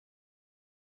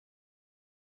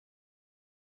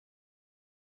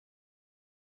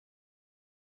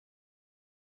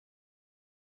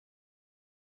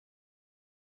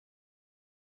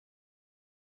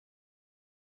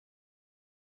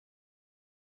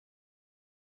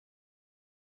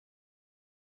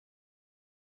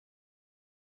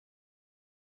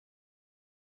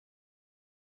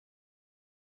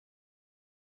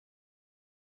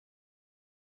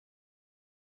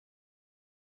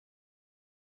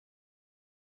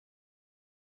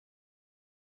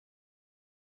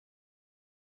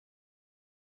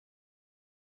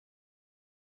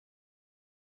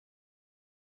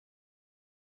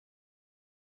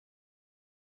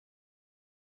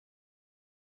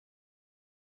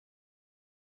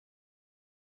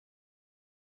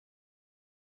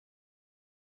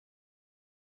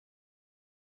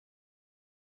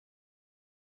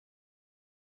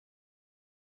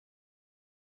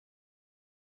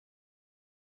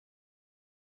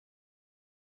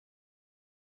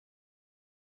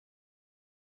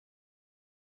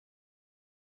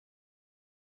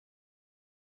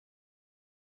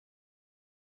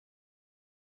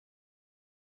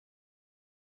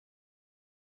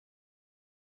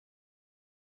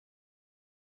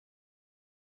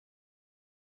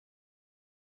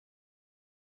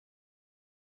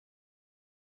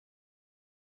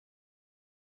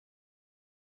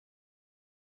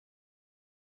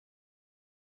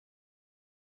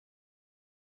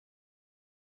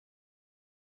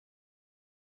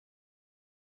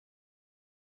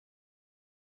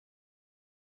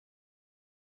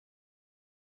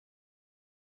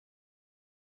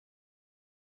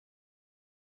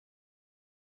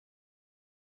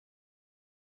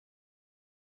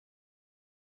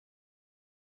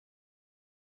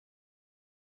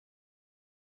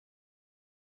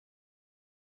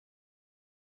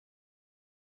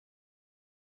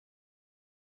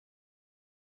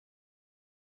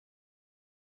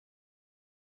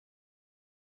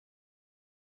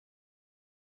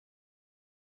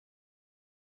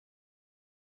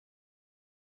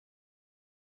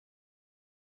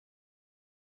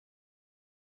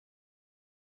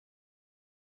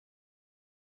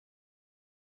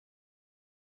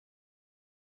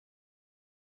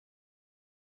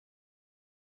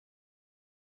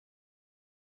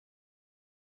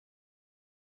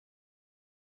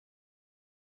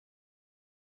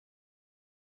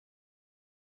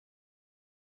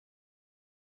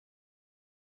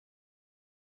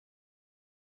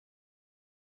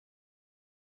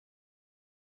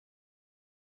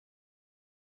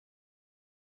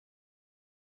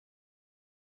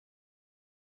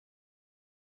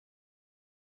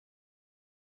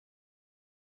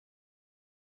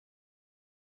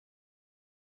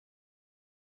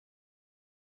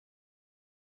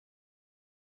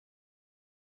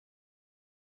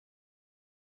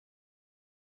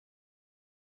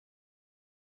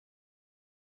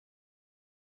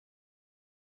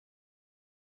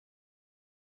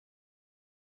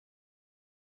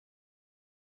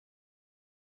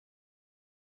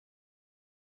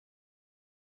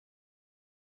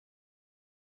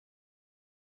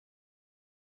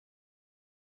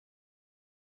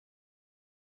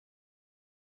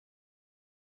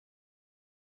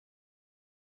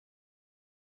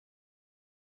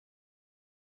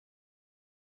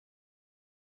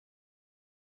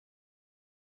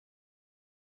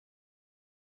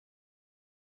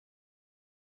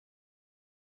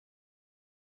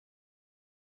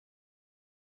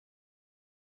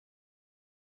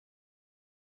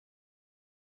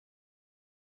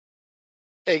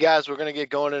Hey guys, we're gonna get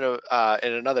going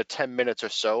in another 10 minutes or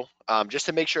so. Just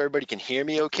to make sure everybody can hear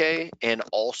me okay and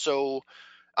also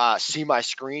see my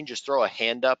screen, just throw a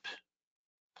hand up,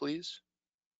 please.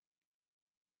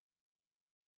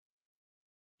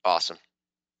 Awesome.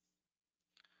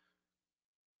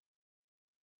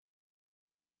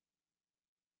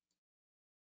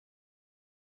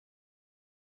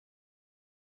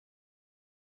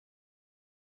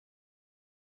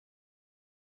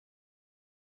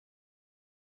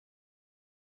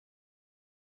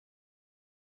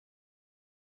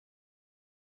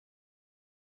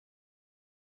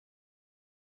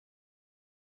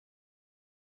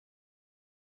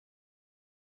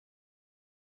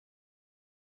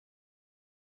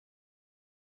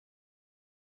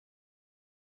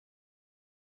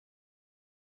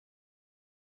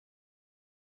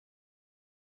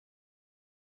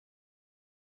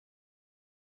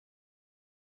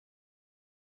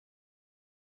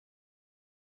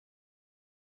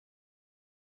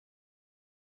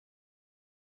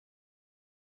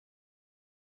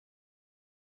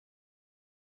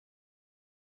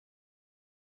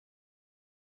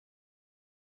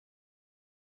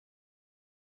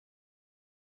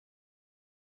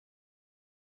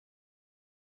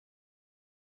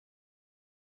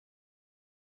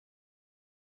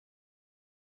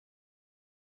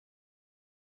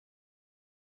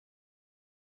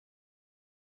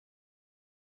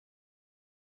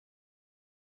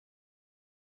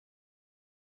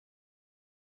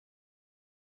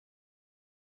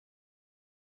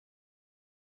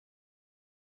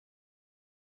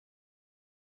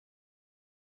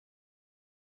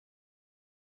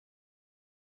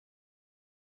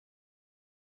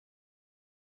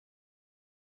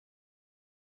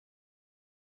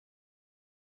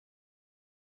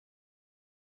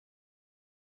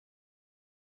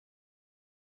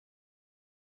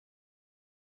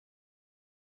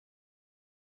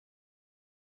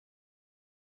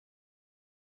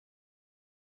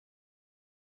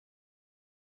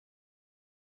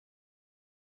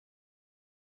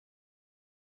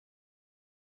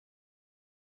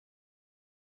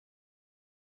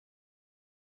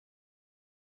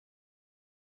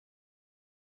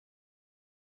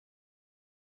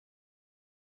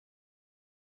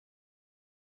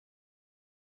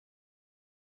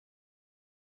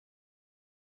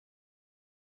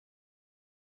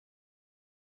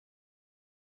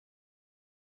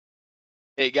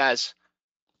 Hey guys,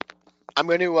 I'm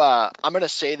gonna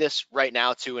say this right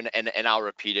now too, and I'll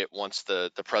repeat it once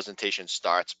the presentation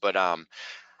starts. But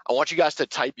I want you guys to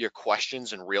type your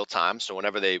questions in real time. So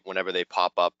whenever they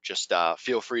pop up, just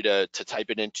feel free to type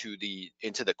it into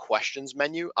the questions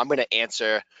menu. I'm gonna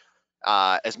answer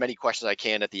as many questions I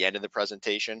can at the end of the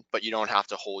presentation, but you don't have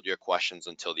to hold your questions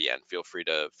until the end. Feel free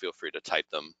to type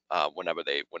them whenever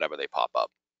they pop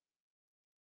up.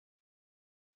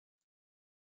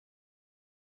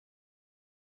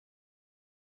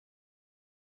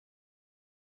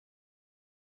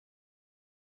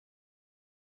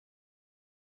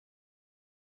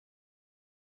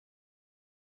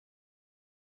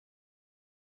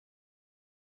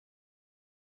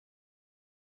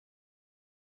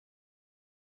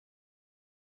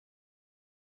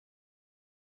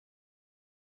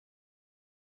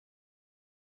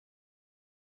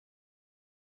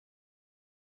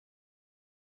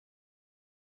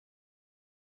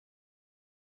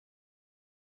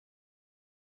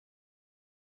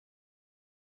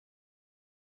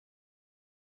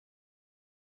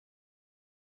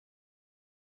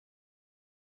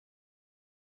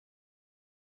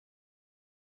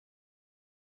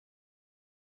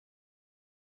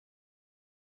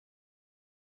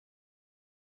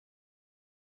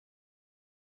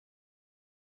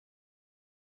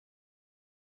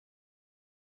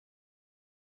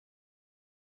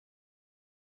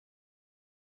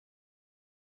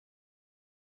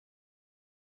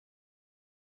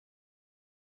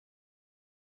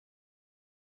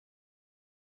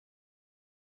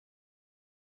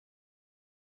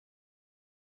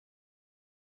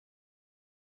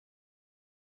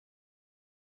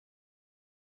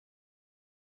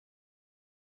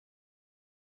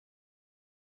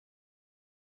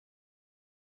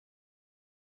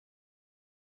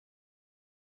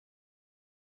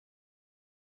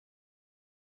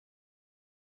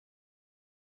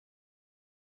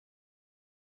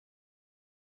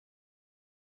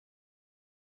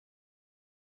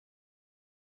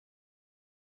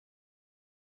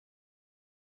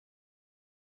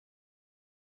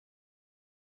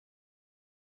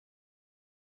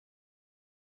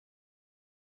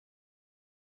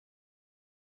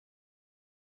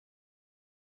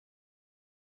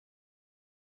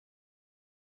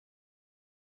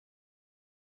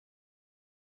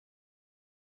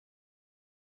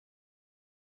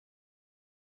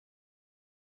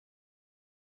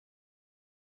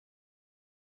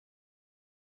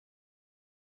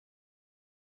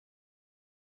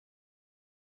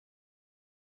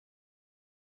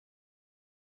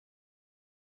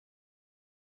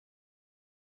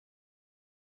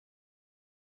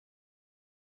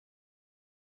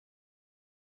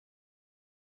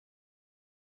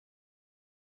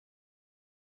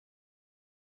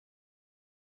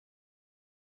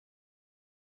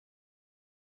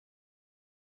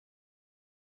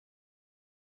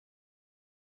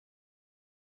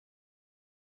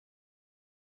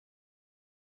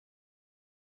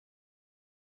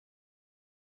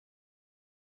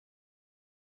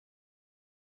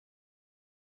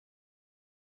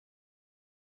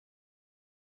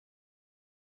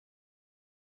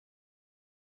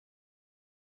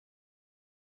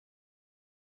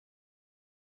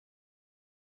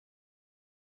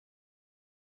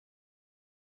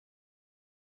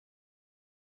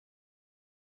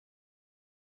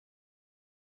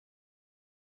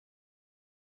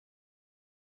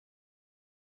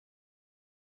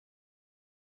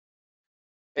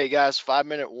 Hey guys, 5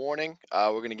 minute warning.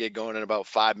 We're going to get going in about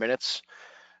 5 minutes.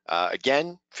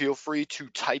 Again, feel free to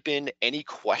type in any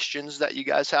questions that you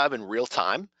guys have in real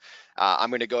time. I'm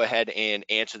going to go ahead and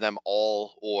answer them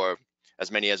all or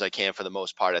as many as I can for the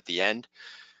most part at the end.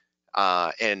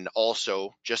 And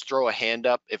also just throw a hand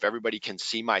up if everybody can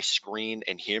see my screen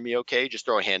and hear me okay. Just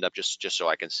throw a hand up just so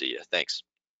I can see you. Thanks.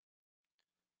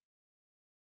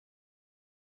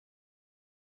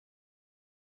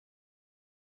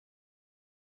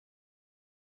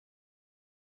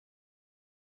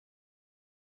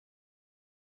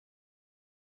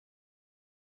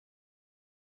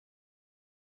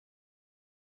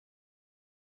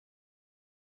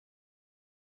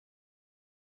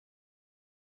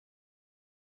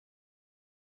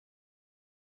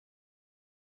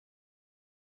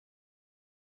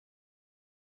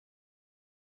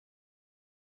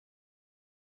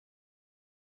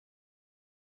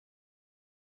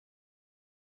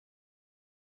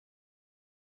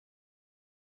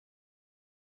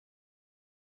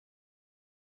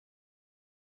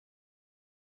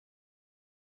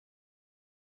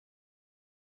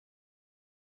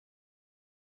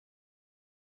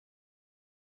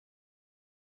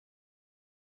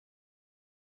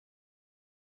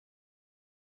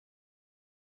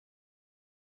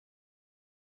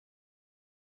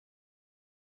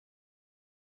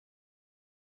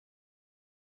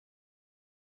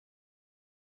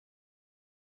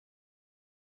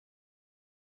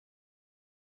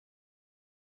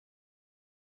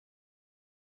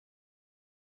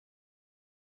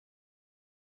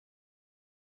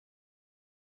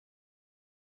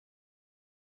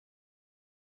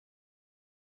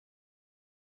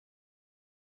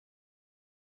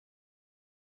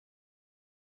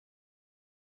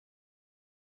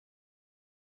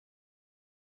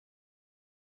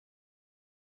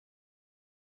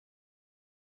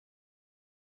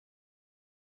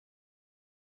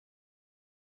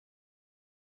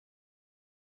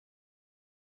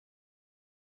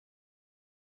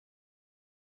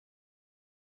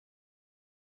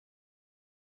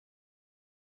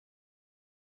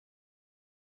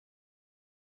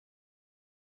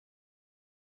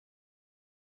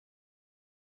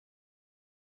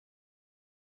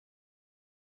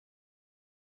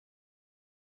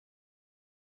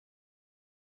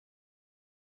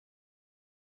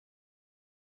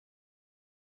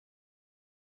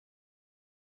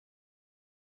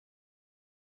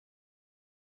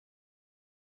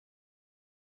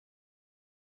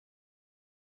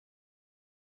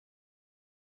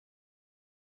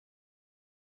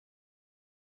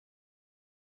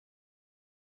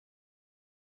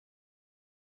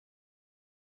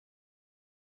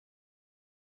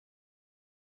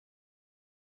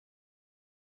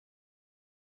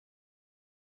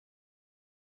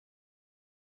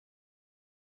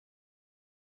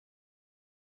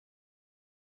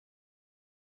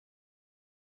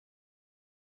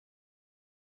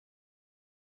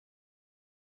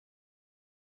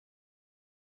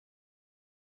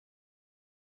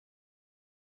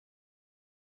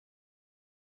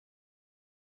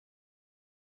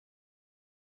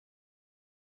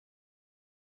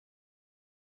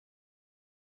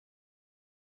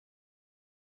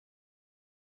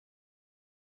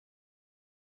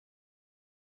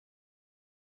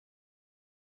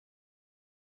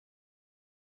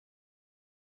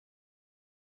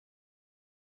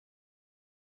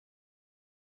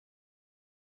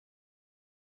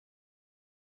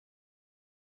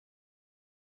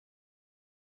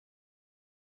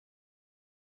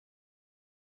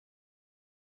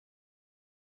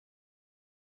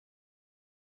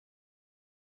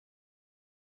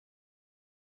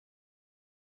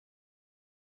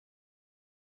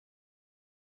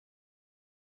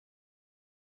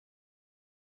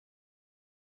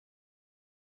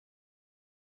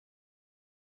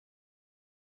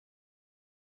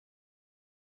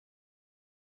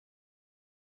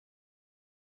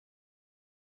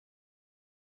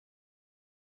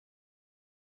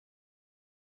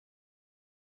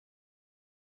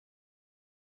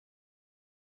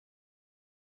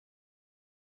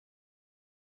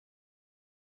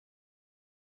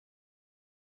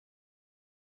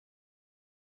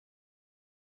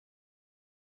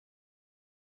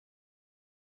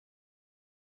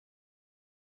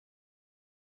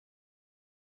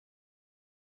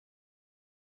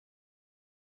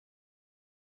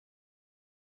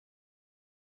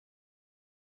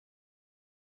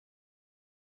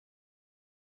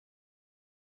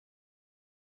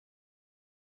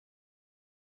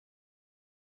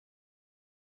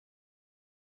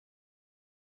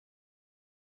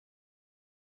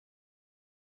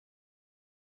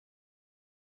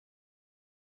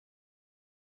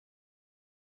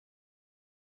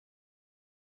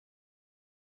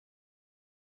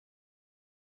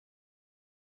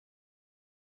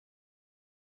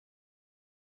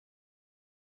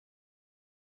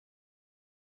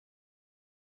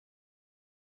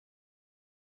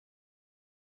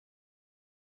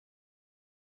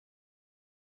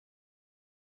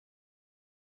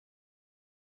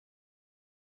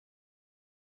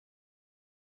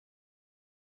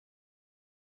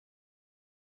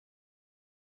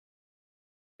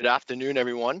 Good afternoon,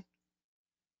 everyone.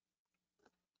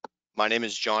 My name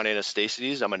is John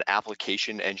Anastasides. I'm an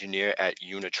application engineer at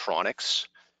Unitronics,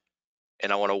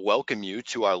 and I want to welcome you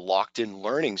to our Locked In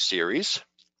Learning series.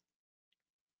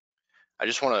 I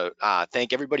just want to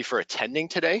thank everybody for attending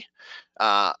today.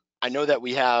 I know that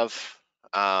we have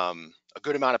a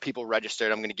good amount of people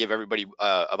registered. I'm going to give everybody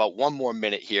about one more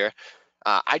minute here.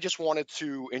 I just wanted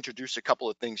to introduce a couple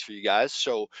of things for you guys.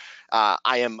 So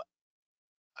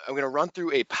I'm going to run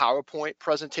through a PowerPoint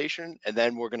presentation, and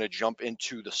then we're going to jump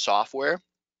into the software.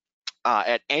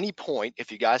 At any point,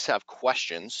 if you guys have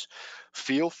questions,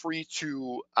 feel free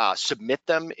to submit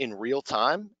them in real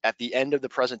time. At the end of the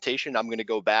presentation, I'm going to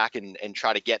go back and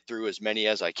try to get through as many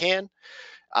as I can.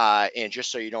 And just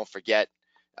so you don't forget,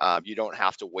 you don't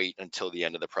have to wait until the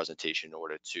end of the presentation in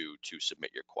order to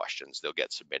submit your questions. They'll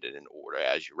get submitted in order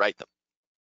as you write them.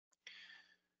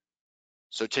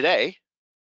 So today,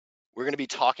 we're going to be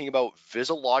talking about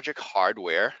VisiLogic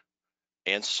hardware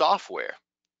and software.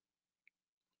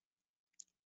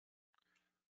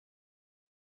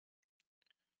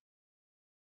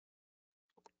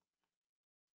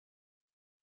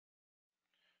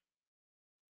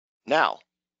 Now,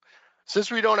 since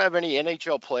we don't have any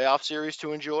NHL playoff series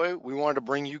to enjoy, we wanted to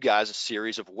bring you guys a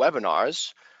series of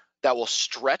webinars that will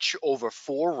stretch over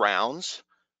 4 rounds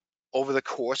over the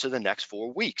course of the next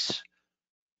 4 weeks.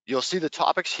 You'll see the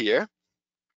topics here.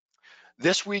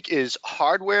 This week is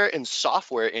hardware and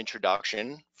software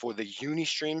introduction for the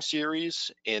Unistream series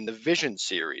and the Vision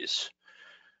series.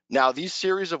 Now, these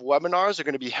series of webinars are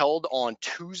going to be held on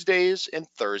Tuesdays and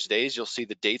Thursdays. You'll see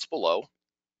the dates below.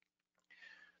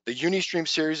 The Unistream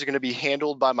series is going to be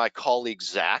handled by my colleague,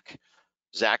 Zach.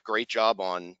 Zach, great job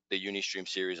on the Unistream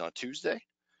series on Tuesday.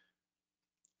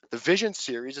 The Vision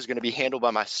series is going to be handled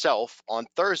by myself on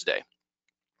Thursday.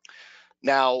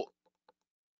 Now,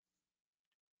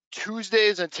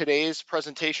 Tuesdays and today's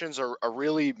presentations are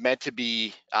really meant to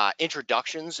be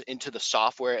introductions into the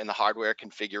software and the hardware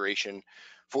configuration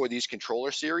for these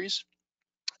controller series.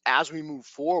 As we move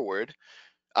forward,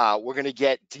 we're going to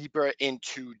get deeper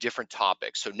into different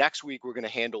topics. So next week, we're going to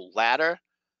handle ladder,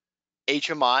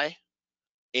 HMI,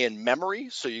 and memory.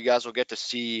 So you guys will get to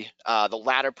see the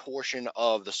ladder portion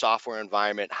of the software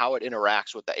environment, how it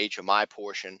interacts with the HMI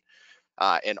portion,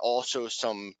 and also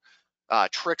some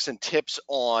tricks and tips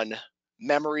on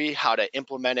memory, how to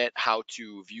implement it, how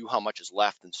to view how much is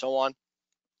left, and so on.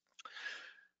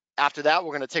 After that,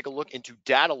 we're going to take a look into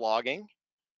data logging.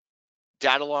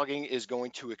 Data logging is going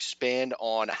to expand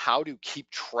on how to keep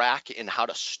track and how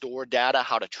to store data,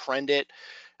 how to trend it,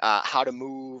 how to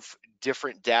move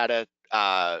different data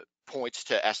points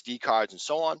to SD cards and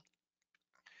so on.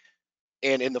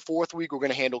 And in the 4th week, we're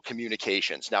going to handle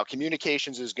communications. Now,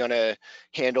 communications is going to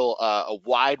handle a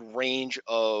wide range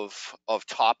of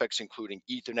topics, including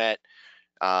Ethernet,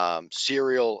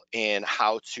 serial, and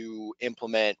how to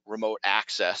implement remote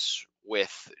access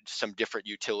with some different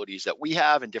utilities that we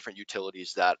have and different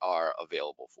utilities that are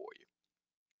available for you.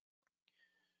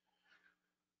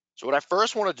 So what I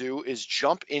first want to do is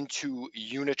jump into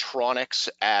Unitronics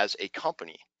as a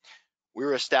company. We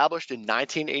were established in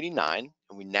 1989,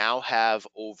 and we now have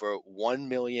over 1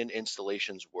 million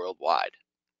installations worldwide.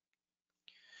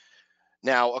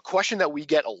 Now, a question that we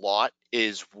get a lot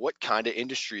is, what kind of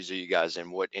industries are you guys in?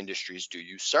 What industries do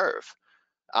you serve?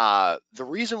 The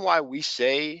reason why we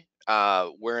say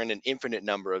we're in an infinite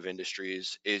number of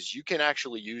industries is you can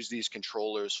actually use these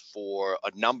controllers for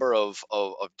a number of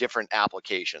different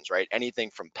applications, right?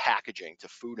 Anything from packaging to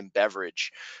food and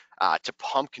beverage, to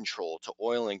pump control, to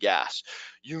oil and gas,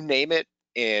 you name it,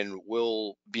 and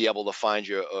we'll be able to find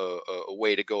you a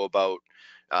way to go about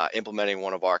implementing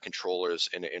one of our controllers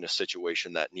in a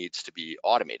situation that needs to be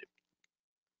automated.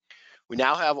 We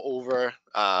now have over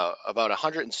about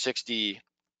 160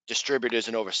 distributors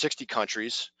in over 60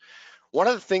 countries. One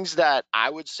of the things that I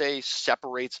would say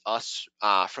separates us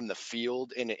from the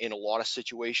field in a lot of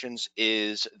situations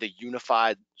is the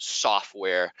unified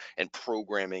software and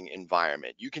programming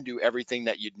environment. You can do everything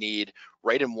that you'd need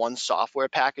right in one software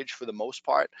package for the most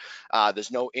part.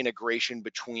 There's no integration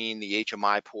between the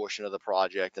HMI portion of the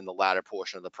project and the ladder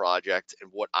portion of the project and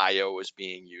what IO is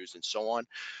being used and so on.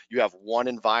 You have one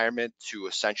environment to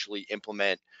essentially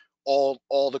implement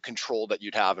all the control that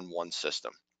you'd have in one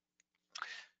system.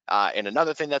 And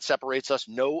another thing that separates us,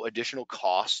 no additional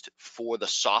cost for the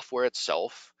software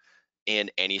itself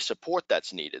and any support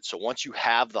that's needed. So once you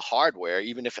have the hardware,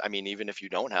 even if you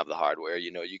don't have the hardware,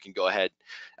 you can go ahead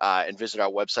and visit our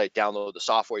website, download the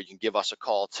software. You can give us a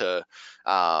call to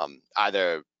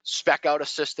either spec out a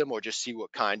system or just see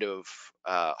what kind of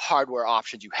hardware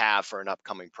options you have for an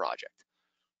upcoming project.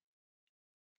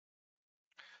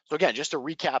 So again, just to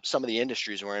recap some of the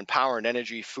industries we're in: power and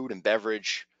energy, food and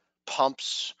beverage,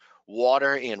 pumps,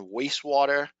 water and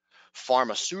wastewater,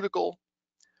 pharmaceutical,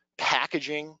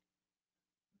 packaging,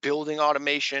 building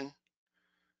automation,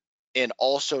 and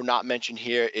also not mentioned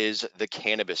here is the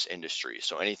cannabis industry.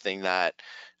 So anything that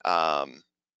um,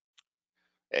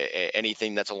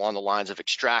 anything that's along the lines of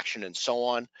extraction and so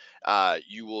on,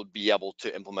 you will be able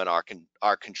to implement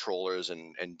our controllers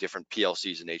and different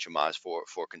PLCs and HMIs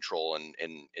for control and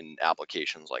in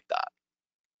applications like that.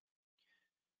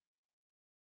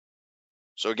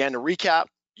 So again, to recap,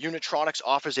 Unitronics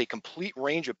offers a complete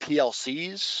range of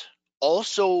PLCs.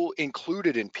 Also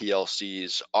included in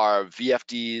PLCs are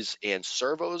VFDs and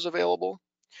servos available.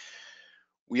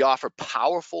 We offer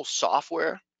powerful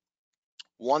software,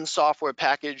 one software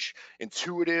package,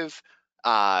 intuitive,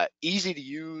 easy to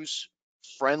use,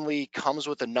 friendly, comes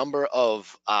with a number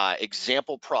of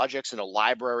example projects in a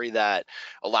library that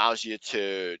allows you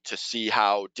to see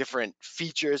how different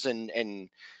features and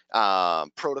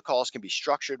protocols can be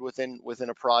structured within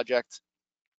a project,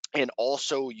 and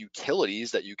also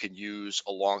utilities that you can use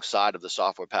alongside of the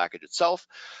software package itself,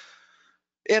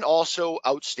 and also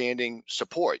outstanding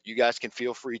support. You guys can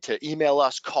feel free to email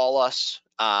us, call us,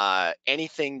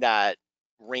 anything that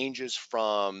ranges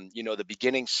from, you know, the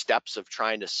beginning steps of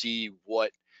trying to see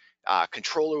what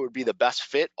controller would be the best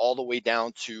fit, all the way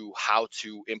down to how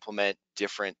to implement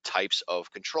different types of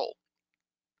control.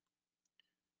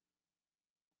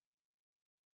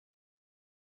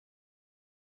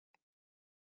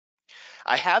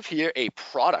 I have here a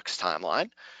products timeline.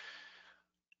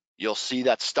 You'll see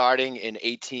that starting in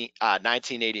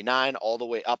 1989 all the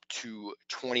way up to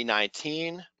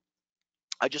 2019.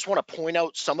 I just want to point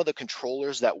out some of the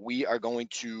controllers that we are going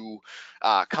to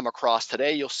come across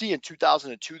today. You'll see in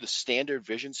 2002, the standard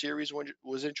Vision series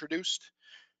was introduced.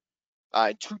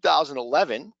 In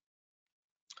 2011,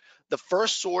 the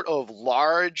first sort of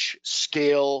large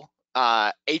scale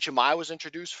HMI was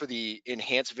introduced for the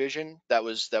enhanced vision that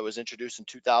was introduced in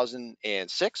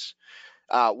 2006.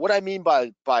 What I mean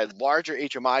by larger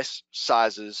HMI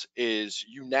sizes is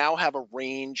you now have a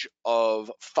range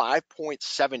of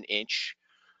 5.7 inch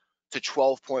to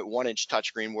 12.1 inch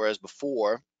touchscreen, whereas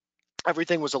before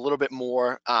everything was a little bit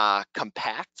more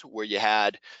compact, where you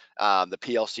had the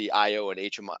PLC, IO, and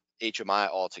HMI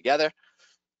all together.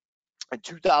 In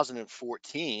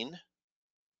 2014,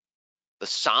 the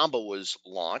Samba was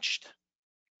launched.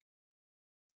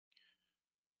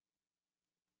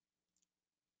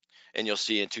 And you'll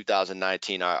see in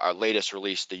 2019, our latest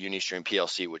release, the Unistream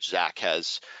PLC, which Zach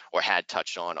has or had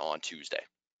touched on Tuesday.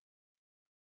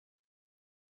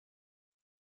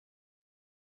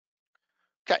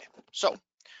 Okay, so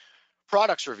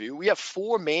products review. We have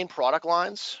 4 main product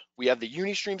lines. We have the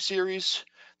Unistream series,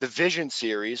 the Vision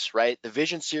series, right? The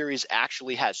Vision series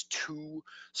actually has 2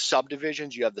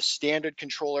 subdivisions. You have the standard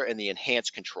controller and the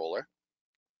enhanced controller.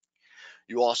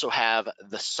 You also have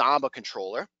the Samba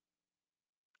controller,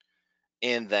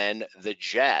 and then the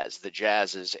Jazz. The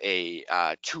Jazz is a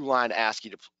 2-line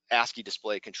ASCII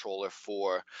display controller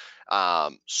for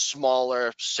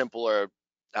smaller, simpler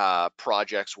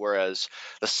projects, whereas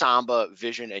the Samba,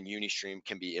 Vision, and Unistream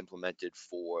can be implemented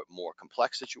for more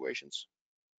complex situations.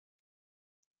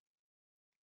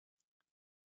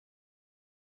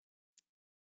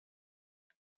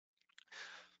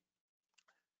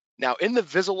 Now, in the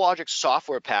VisiLogic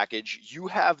software package, you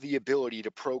have the ability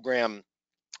to program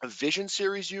Vision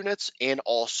series units and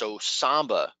also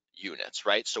Samba units,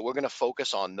 right? So we're going to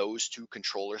focus on those 2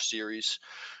 controller series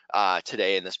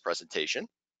today in this presentation.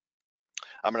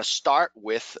 I'm going to start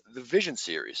with the Vision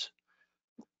series.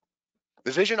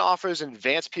 The Vision offers an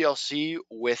advanced PLC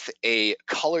with a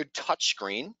colored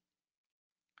touchscreen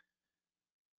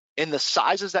in the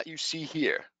sizes that you see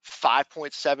here: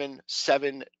 5.7,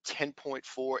 7,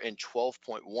 10.4, and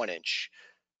 12.1 inch.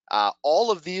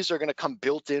 All of these are going to come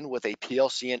built in with a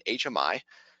PLC and HMI.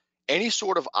 Any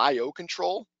sort of IO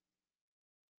control,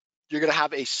 you're going to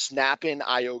have a snap-in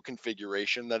IO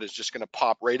configuration that is just going to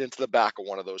pop right into the back of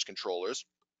one of those controllers.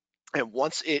 And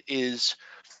once it is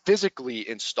physically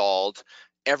installed,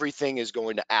 everything is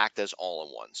going to act as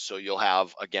all-in-one. So you'll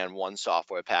have, again, one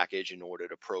software package in order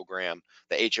to program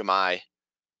the HMI,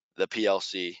 the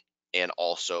PLC, and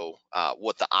also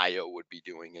what the IO would be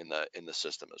doing in the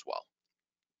system as well.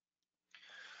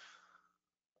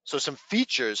 So some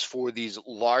features for these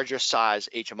larger size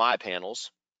HMI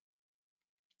panels.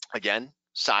 Again,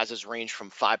 sizes range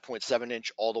from 5.7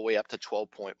 inch all the way up to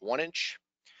 12.1 inch.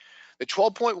 The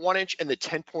 12.1 inch and the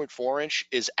 10.4 inch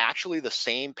is actually the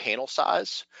same panel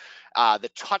size. The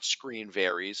touch screen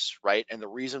varies, right? And the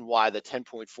reason why the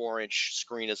 10.4-inch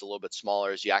screen is a little bit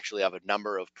smaller is you actually have a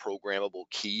number of programmable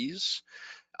keys.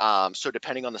 So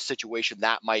depending on the situation,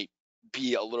 that might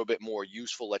be a little bit more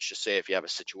useful. Let's just say if you have a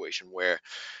situation where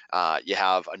you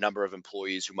have a number of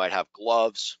employees who might have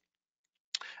gloves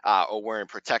or wearing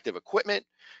protective equipment,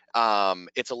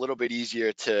 it's a little bit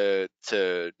easier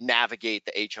to navigate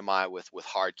the HMI with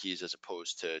hard keys as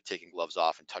opposed to taking gloves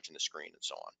off and touching the screen and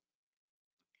so on.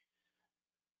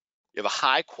 You have a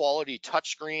high quality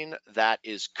touchscreen that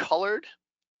is colored.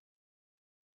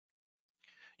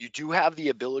 You do have the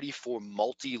ability for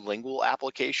multilingual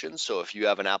applications. So if you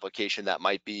have an application that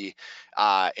might be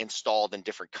installed in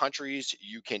different countries,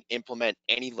 you can implement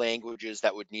any languages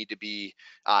that would need to be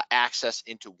accessed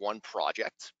into one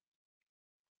project.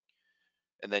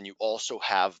 And then you also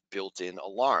have built-in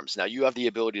alarms. Now you have the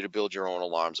ability to build your own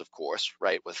alarms, of course,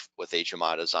 right, with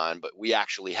HMI design, but we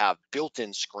actually have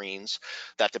built-in screens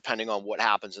that, depending on what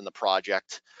happens in the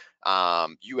project,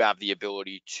 you have the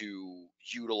ability to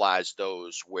utilize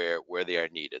those where they are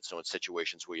needed. So in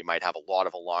situations where you might have a lot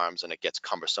of alarms and it gets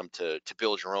cumbersome to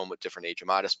build your own with different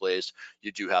HMI displays,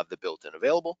 you do have the built-in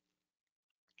available.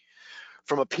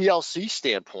 From a PLC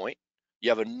standpoint, you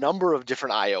have a number of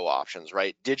different IO options,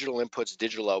 right? Digital inputs,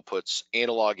 digital outputs,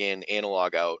 analog in,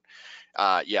 analog out.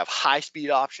 You have high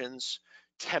speed options,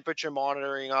 temperature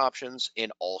monitoring options,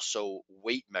 and also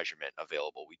weight measurement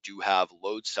available. We do have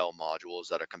load cell modules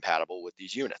that are compatible with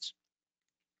these units.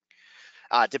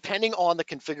 Depending on the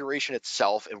configuration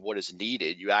itself and what is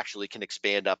needed, you actually can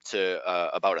expand up to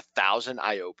about 1,000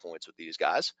 IO points with these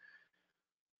guys.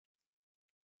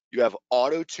 You have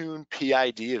auto-tune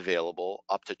PID available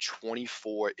up to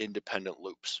 24 independent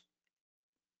loops.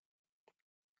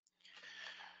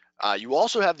 You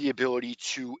also have the ability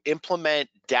to implement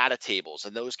data tables,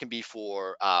 and those can be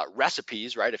for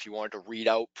recipes, right? If you wanted to read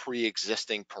out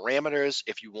pre-existing parameters,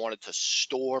 if you wanted to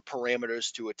store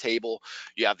parameters to a table,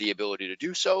 you have the ability to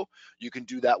do so. You can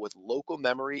do that with local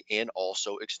memory and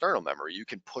also external memory. You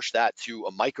can push that to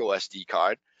a micro SD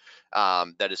card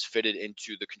that is fitted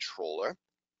into the controller.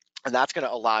 And that's going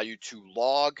to allow you to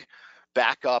log,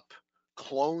 backup,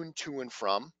 clone to and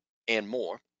from, and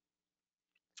more.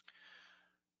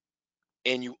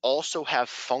 And you also have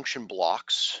function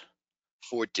blocks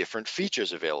for different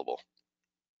features available.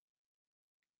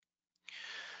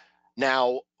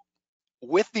 Now,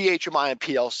 with the HMI and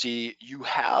PLC, you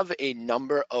have a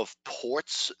number of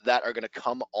ports that are going to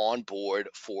come on board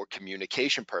for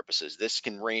communication purposes. This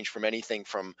can range from anything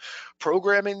from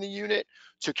programming the unit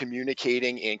to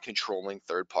communicating and controlling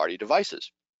third-party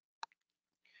devices.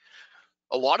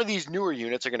 A lot of these newer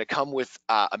units are going to come with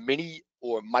a mini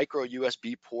or micro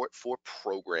USB port for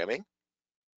programming.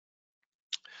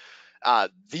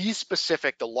 These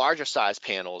specific, the larger size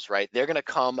panels, right, they're going to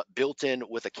come built in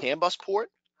with a CAN bus port,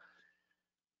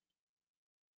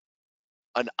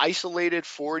 an isolated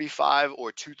 485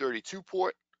 or 232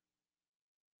 port,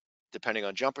 depending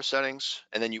on jumper settings.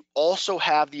 And then you also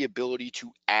have the ability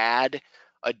to add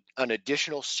an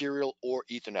additional serial or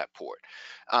Ethernet port.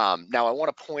 Now, I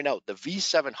want to point out the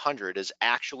V700 is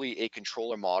actually a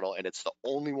controller model, and it's the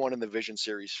only one in the Vision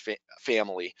Series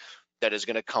family that is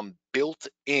going to come built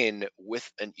in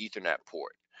with an Ethernet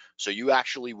port. So you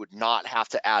actually would not have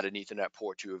to add an Ethernet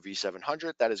port to a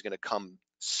V700. That is going to come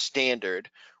standard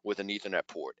with an Ethernet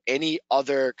port. Any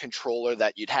other controller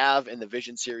that you'd have in the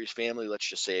Vision Series family, let's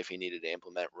just say if you needed to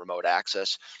implement remote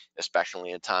access,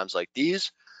 especially in times like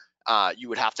these, you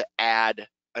would have to add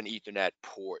an Ethernet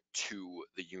port to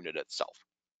the unit itself.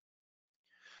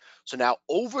 So now,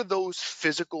 over those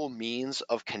physical means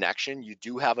of connection, you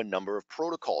do have a number of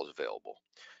protocols available.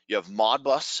 You have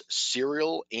Modbus,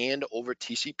 serial, and over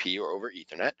TCP or over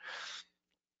Ethernet.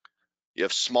 You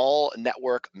have small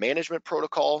network management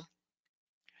protocol.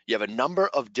 You have a number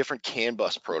of different CAN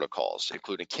bus protocols,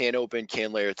 including CAN Open,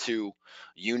 CAN Layer 2,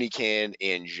 UniCAN,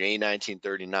 and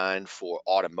J1939 for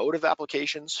automotive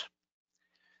applications.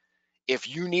 If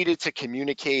you needed to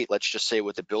communicate, let's just say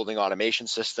with the building automation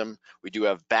system, we do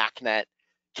have BACnet,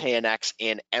 KNX,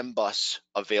 and MBus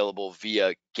available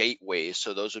via gateways.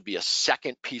 So those would be a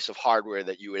second piece of hardware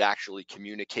that you would actually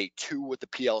communicate to with the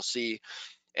PLC,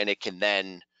 and it can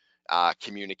then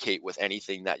communicate with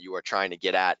anything that you are trying to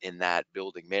get at in that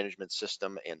building management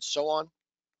system and so on.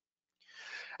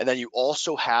 And then you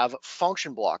also have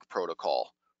function block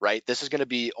protocol, right? This is going to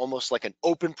be almost like an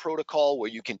open protocol where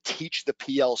you can teach the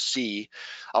PLC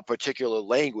a particular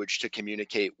language to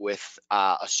communicate with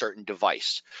a certain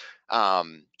device.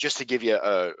 Just to give you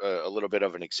a little bit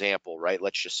of an example, right?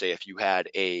 Let's just say if you had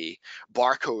a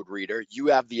barcode reader, you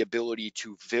have the ability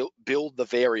to build the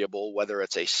variable, whether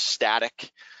it's a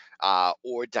static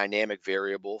or dynamic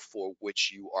variable for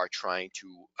which you are trying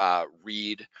to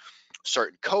read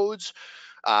certain codes.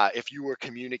 If you were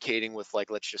communicating with,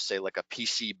 like, let's just say like a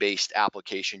PC based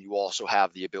application, you also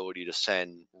have the ability to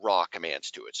send raw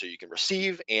commands to it. So you can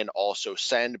receive and also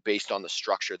send based on the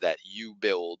structure that you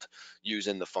build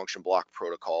using the function block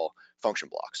protocol function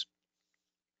blocks.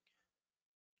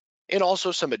 And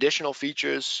also some additional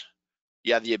features.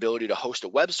 You have the ability to host a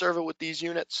web server with these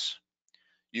units.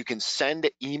 You can send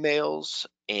emails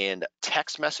and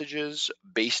text messages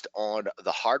based on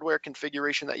the hardware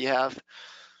configuration that you have.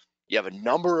 You have a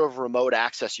number of remote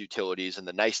access utilities, and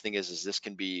the nice thing is this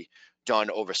can be done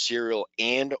over serial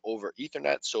and over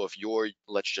Ethernet. So if you're,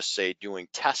 let's just say, doing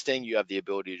testing, you have the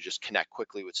ability to just connect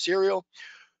quickly with serial.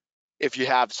 If you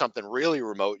have something really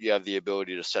remote, you have the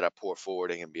ability to set up port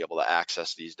forwarding and be able to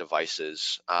access these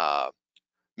devices,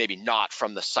 maybe not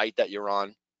from the site that you're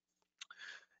on.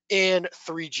 And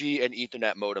 3G and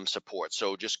Ethernet modem support.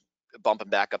 So just bumping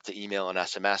back up to email and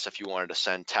SMS, if you wanted to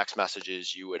send text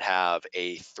messages, you would have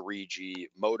a 3G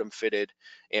modem fitted.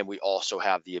 And we also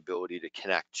have the ability to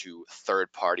connect to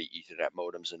third-party Ethernet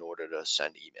modems in order to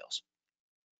send emails.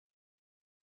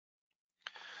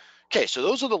 Okay, so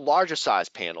those are the larger size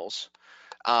panels.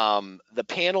 The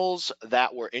panels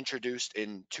that were introduced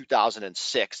in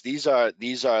 2006, these are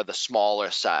the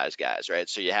smaller size guys, right?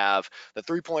 So you have the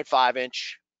 3.5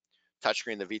 inch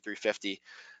touchscreen, the V350,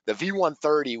 the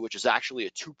V130, which is actually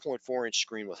a 2.4 inch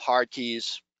screen with hard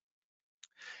keys,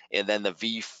 and then the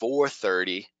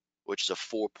V430, which is a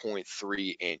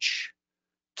 4.3 inch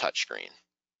touchscreen.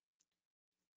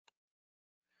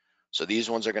 So these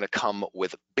ones are going to come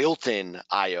with built-in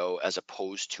I/O as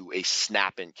opposed to a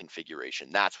snap-in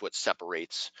configuration. That's what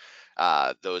separates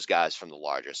those guys from the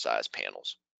larger size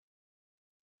panels.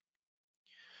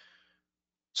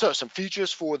 So some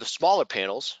features for the smaller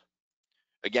panels.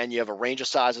 Again, you have a range of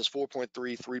sizes: 4.3,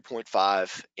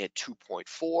 3.5, and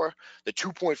 2.4. The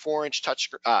 2.4 inch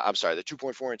the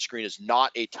 2.4 inch screen is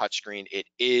not a touch screen. It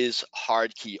is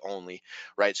hard key only,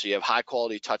 right? So you have high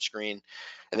quality touch screen,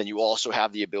 and then you also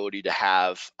have the ability to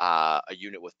have a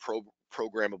unit with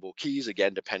programmable keys,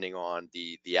 again, depending on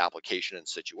the application and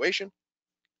situation.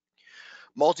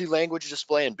 Multi-language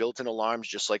display and built-in alarms,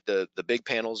 just like the big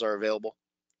panels, are available.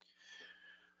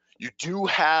 You do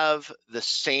have the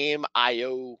same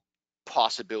I/O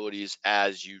possibilities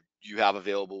as you have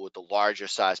available with the larger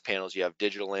size panels. You have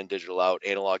digital in, digital out,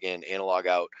 analog in, analog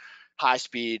out, high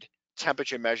speed,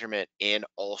 temperature measurement, and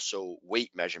also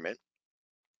weight measurement.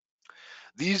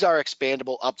 These are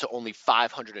expandable up to only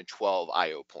 512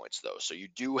 I/O points though. So you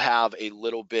do have a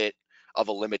little bit of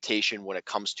a limitation when it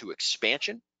comes to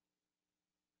expansion.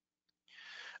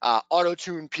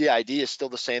 Auto-tune PID is still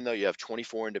the same though. You have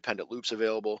 24 independent loops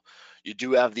available. You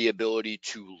do have the ability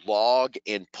to log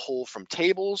and pull from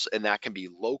tables, and that can be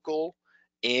local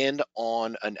and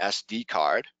on an SD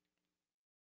card.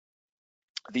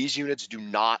 These units do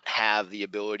not have the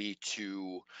ability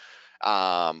to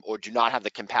or do not have the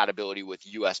compatibility with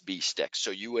USB sticks. So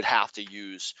you would have to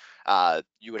use,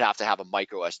 you would have to have a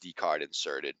micro SD card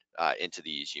inserted into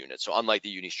these units. So unlike the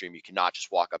Unistream, you cannot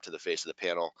just walk up to the face of the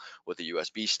panel with a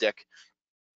USB stick.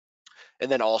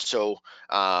 And then also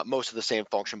most of the same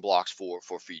function blocks for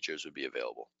features would be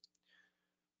available.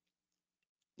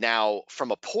 Now, from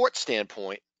a port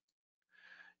standpoint,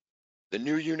 the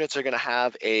new units are going to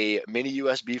have a mini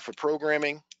USB for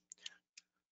programming.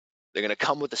 They're going to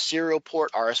come with a serial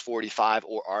port, RS-485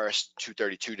 or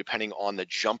RS-232, depending on the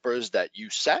jumpers that you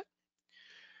set.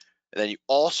 And then you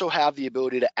also have the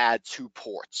ability to add 2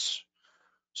 ports.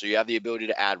 So you have the ability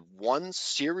to add one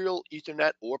serial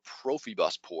Ethernet or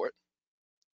Profibus port,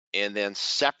 and then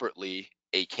separately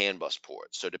a CAN bus port.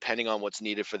 So depending on what's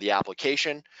needed for the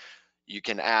application, you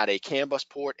can add a CAN bus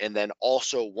port and then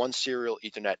also one serial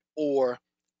Ethernet or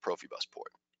Profibus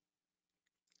port.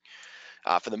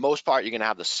 For the most part, you're going to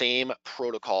have the same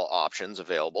protocol options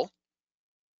available.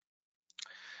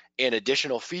 And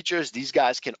additional features, these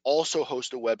guys can also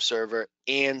host a web server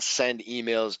and send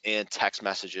emails and text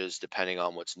messages depending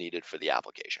on what's needed for the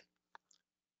application.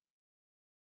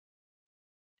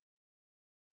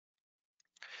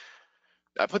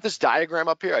 I put this diagram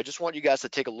up here. I just want you guys to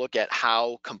take a look at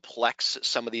how complex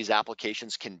some of these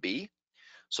applications can be.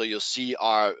 So you'll see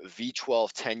our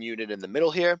V1210 unit in the middle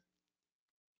here.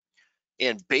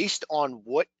 And based on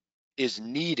what is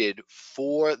needed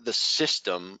for the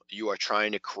system you are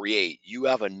trying to create, you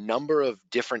have a number of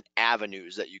different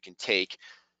avenues that you can take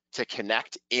to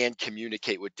connect and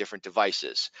communicate with different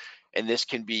devices. And this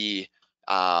can be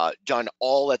done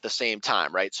all at the same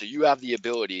time, right? So you have the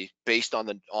ability, based on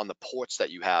the ports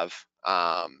that you have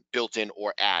built in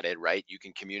or added, right? You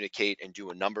can communicate and do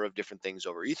a number of different things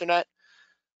over Ethernet.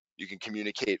 You can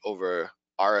communicate over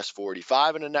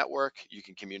RS-485 in a network. You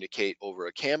can communicate over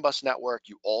a CAN bus network.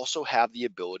 You also have the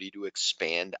ability to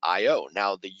expand I/O.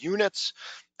 Now, the units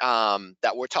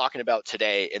that we're talking about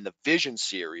today in the Vision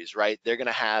series, right? They're going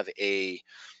to have a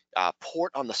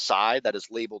port on the side that is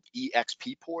labeled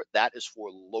EXP port. That is for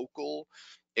local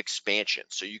expansion.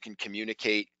 So you can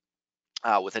communicate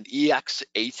with an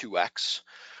EX-A2X,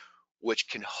 which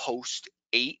can host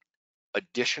 8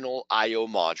 additional I/O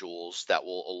modules that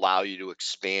will allow you to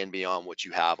expand beyond what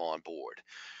you have on board.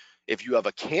 If you have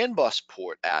a CAN bus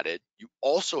port added, you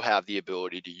also have the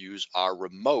ability to use our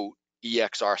remote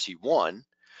EXRC1,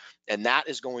 and that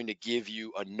is going to give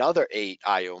you another 8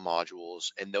 I/O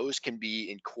modules, and those can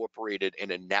be incorporated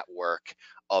in a network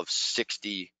of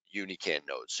 60 UniCAN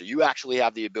nodes. So you actually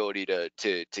have the ability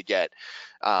to get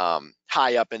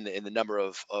high up in the number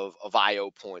of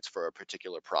I/O points for a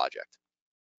particular project.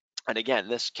 And again,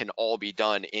 this can all be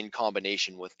done in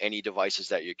combination with any devices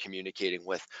that you're communicating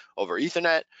with over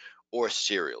Ethernet or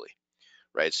serially,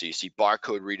 right? So you see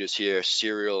barcode readers here,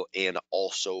 serial, and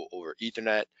also over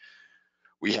Ethernet.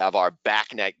 We have our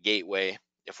backnet gateway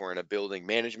if we're in a building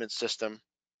management system.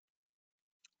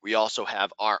 We also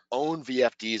have our own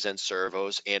VFDs and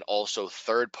servos, and also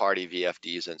third-party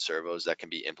VFDs and servos that can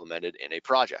be implemented in a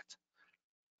project.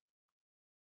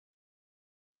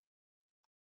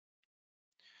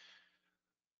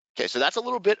 Okay, so that's a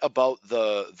little bit about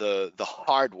the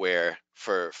hardware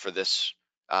for this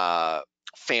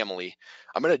family.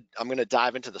 I'm gonna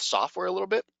dive into the software a little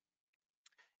bit.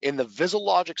 In the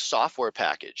VisiLogic software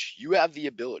package, you have the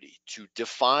ability to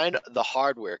define the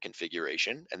hardware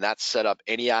configuration, and that's set up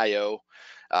any I/O,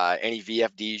 any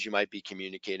VFDs you might be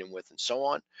communicating with, and so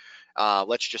on.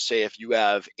 Let's just say if you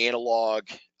have analog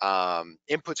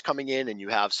inputs coming in and you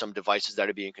have some devices that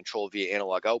are being controlled via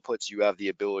analog outputs, you have the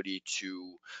ability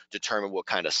to determine what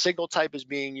kind of signal type is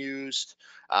being used,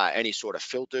 any sort of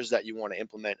filters that you want to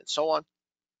implement, and so on.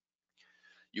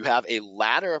 You have a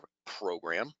ladder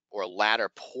program or a ladder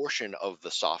portion of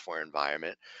the software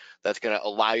environment that's going to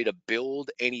allow you to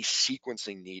build any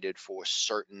sequencing needed for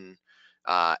certain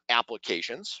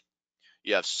applications.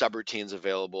 You have subroutines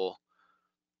available.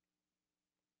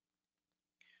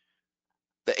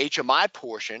 The HMI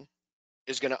portion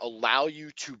is going to allow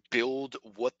you to build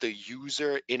what the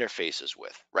user interfaces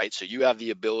with, right? So you have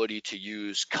the ability to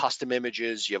use custom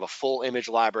images. You have a full image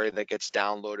library that gets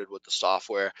downloaded with the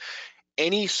software.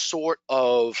 Any sort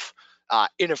of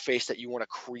interface that you want to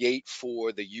create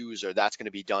for the user, that's going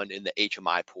to be done in the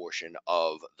HMI portion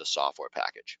of the software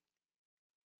package.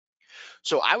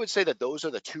 So I would say that those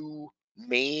are the two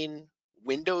main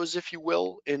windows, if you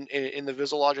will, in the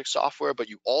VisiLogic software, but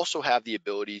you also have the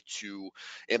ability to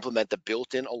implement the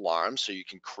built-in alarms, so you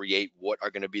can create what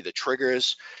are going to be the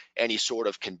triggers, any sort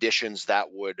of conditions that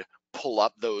would pull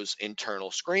up those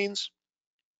internal screens.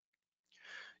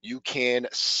 You can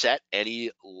set any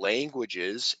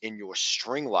languages in your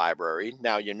string library.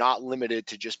 Now, you're not limited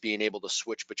to just being able to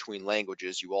switch between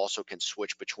languages. You also can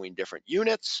switch between different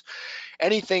units.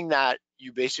 Anything that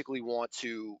you basically want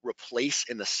to replace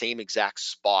in the same exact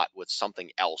spot with something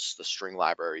else, the string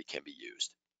library can be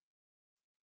used.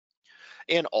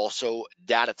 And also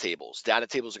data tables. Data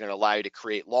tables are going to allow you to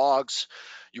create logs.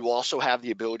 You also have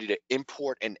the ability to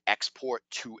import and export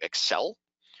to Excel.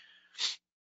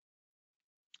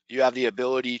 You have the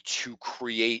ability to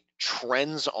create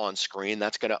trends on screen.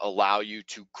 That's going to allow you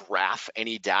to graph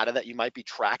any data that you might be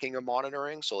tracking or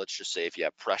monitoring. So let's just say if you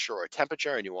have pressure or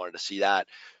temperature and you wanted to see that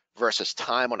versus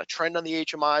time on a trend on the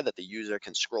HMI, that the user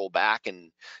can scroll back and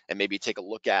maybe take a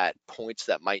look at points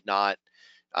that might not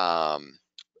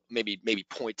maybe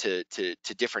point to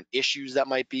different issues that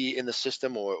might be in the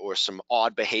system, or some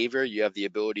odd behavior. You have the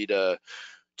ability to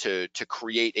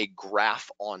create a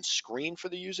graph on screen for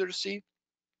the user to see.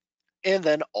 And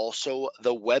then also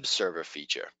the web server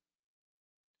feature.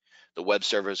 The web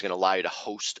server is going to allow you to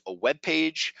host a web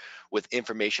page with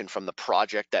information from the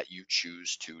project that you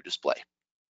choose to display.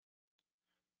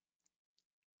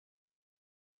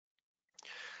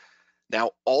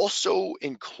 Now, also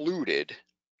included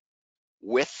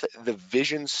with the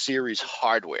Vision series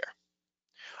hardware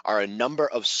are a number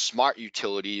of smart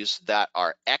utilities that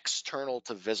are external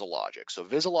to VisiLogic. So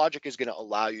VisiLogic is going to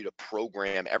allow you to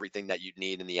program everything that you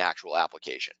need in the actual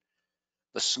application.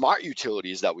 The smart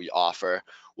utilities that we offer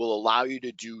will allow you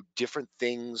to do different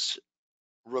things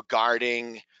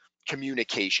regarding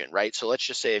communication, right? So let's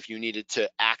just say if you needed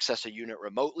to access a unit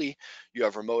remotely, you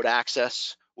have remote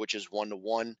access, which is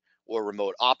one-to-one, or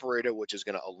remote operator, which is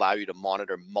going to allow you to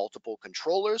monitor multiple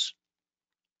controllers.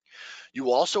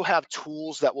 You also have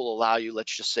tools that will allow you,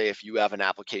 let's just say if you have an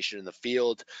application in the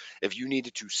field, if you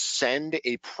needed to send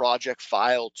a project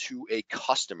file to a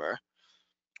customer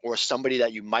or somebody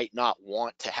that you might not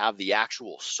want to have the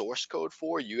actual source code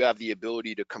for, you have the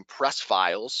ability to compress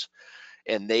files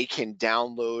and they can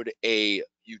download a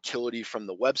utility from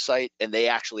the website and they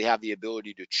actually have the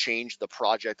ability to change the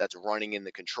project that's running in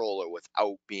the controller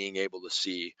without being able to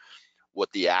see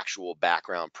what the actual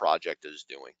background project is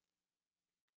doing.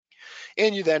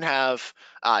 And you then have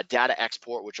data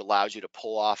export, which allows you to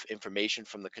pull off information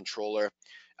from the controller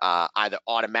either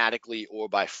automatically or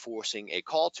by forcing a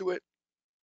call to it.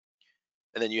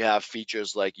 And then you have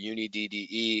features like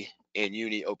UniDDE and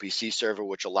UniOPC server,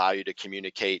 which allow you to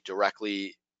communicate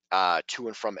directly to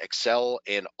and from Excel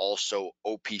and also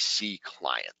OPC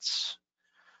clients.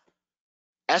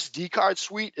 SD card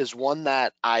suite is one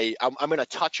that I'm going to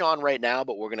touch on right now,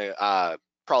 but we're going to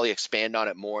probably expand on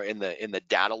it more in the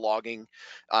data logging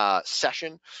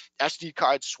session. SD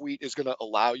card suite is going to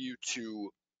allow you to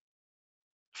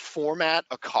format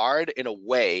a card in a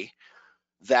way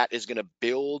that is going to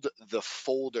build the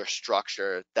folder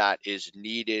structure that is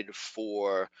needed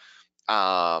for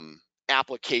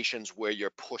applications where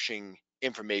you're pushing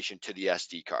information to the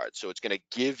SD card. So it's going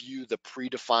to give you the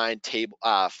predefined table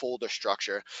folder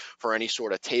structure for any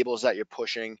sort of tables that you're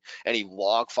pushing, any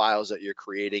log files that you're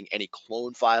creating, any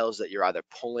clone files that you're either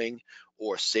pulling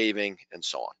or saving, and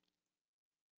so on.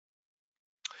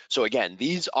 So again,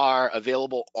 these are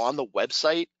available on the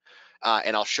website.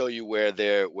 And I'll show you where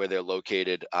they're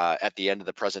located at the end of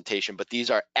the presentation. But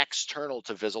these are external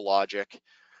to VisiLogic,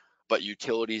 but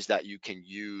utilities that you can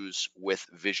use with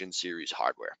Vision Series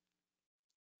hardware.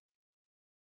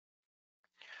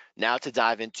 Now to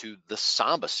dive into the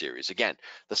Samba series. Again,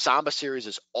 the Samba series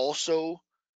is also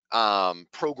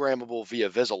programmable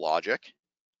via VisiLogic.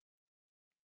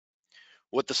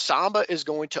 What the Samba is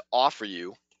going to offer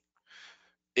you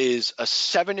is a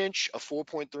 7-inch, a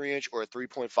 4.3-inch, or a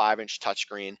 3.5-inch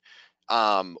touchscreen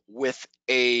with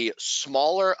a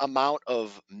smaller amount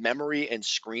of memory and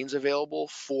screens available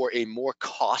for a more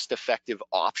cost-effective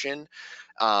option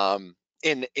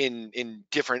in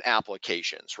different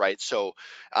applications, right? So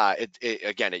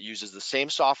again, it uses the same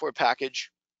software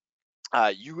package.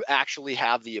 You actually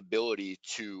have the ability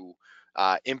to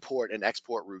import and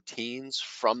export routines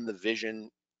from the Vision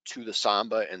to the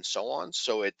Samba and so on.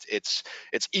 So it's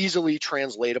easily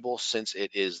translatable since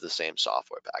it is the same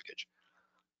software package.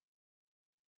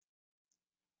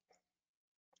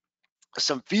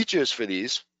 Some features for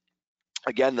these,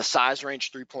 again, the size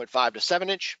range 3.5 to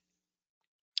 7-inch,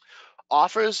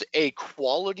 offers a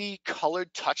quality colored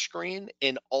touchscreen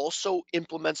and also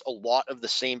implements a lot of the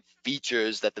same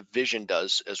features that the Vision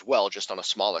does as well, just on a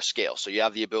smaller scale. So you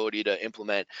have the ability to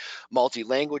implement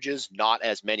multi-languages, not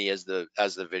as many as the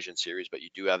Vision series, but you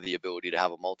do have the ability to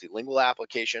have a multilingual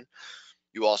application.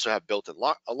 You also have built-in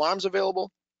alarms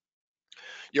available.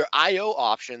 Your I/O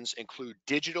options include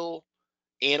digital,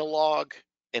 analog,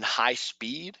 and high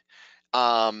speed.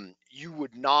 You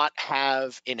would not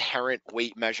have inherent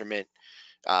weight measurement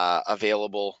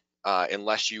available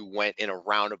unless you went in a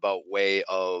roundabout way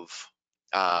of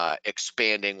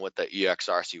expanding with the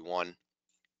EXRC1.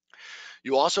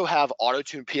 You also have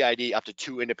auto-tune PID up to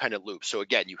 2 independent loops. So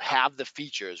again, you have the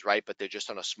features, right? But they're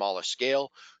just on a smaller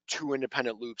scale, 2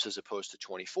 independent loops as opposed to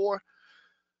 24.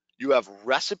 You have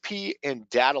recipe and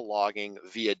data logging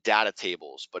via data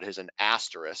tables, but as an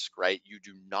asterisk, right? You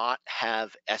do not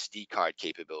have SD card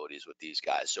capabilities with these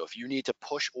guys. So if you need to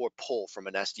push or pull from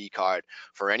an SD card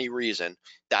for any reason,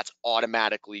 that's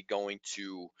automatically going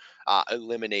to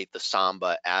eliminate the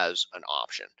Samba as an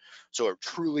option. So it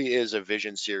truly is a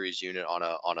Vision Series unit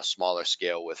on a smaller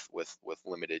scale with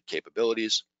limited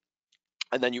capabilities.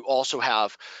 And then you also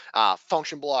have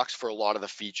function blocks for a lot of the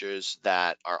features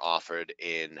that are offered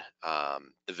in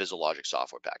the VisiLogic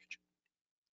software package.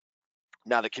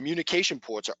 Now, the communication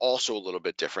ports are also a little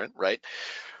bit different, right?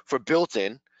 For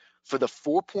built-in, for the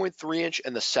 4.3-inch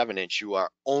and the 7-inch, you are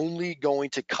only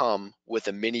going to come with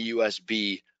a mini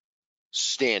USB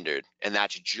standard, and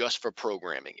that's just for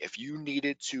programming. If you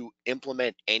needed to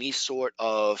implement any sort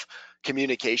of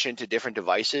communication to different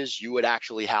devices, you would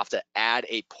actually have to add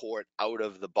a port out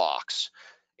of the box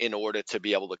in order to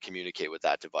be able to communicate with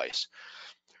that device.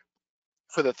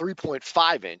 For the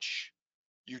 3.5-inch,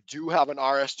 you do have an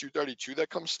RS-232 that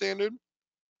comes standard,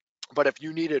 but if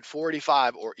you needed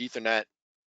 485 or Ethernet,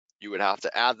 you would have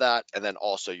to add that. And then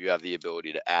also you have the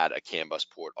ability to add a CAN bus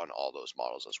port on all those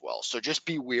models as well. So just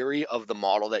be wary of the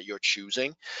model that you're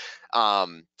choosing.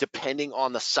 Depending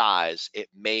on the size, it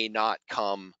may not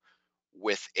come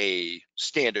with a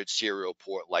standard serial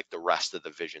port like the rest of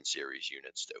the Vision series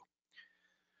units do.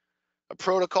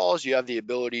 Protocols, you have the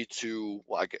ability to,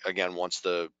 again, once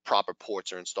the proper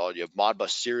ports are installed, you have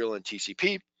Modbus serial and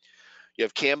TCP. You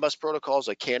have CAN bus protocols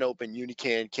like CAN open,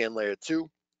 UniCAN, CAN layer 2.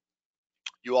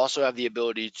 You also have the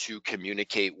ability to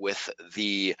communicate with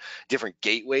the different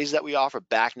gateways that we offer,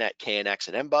 BACnet, KNX,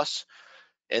 and MBus.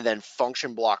 And then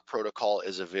function block protocol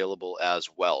is available as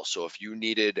well. So if you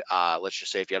needed, let's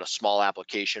just say if you had a small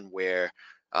application where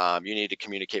you need to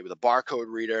communicate with a barcode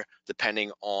reader,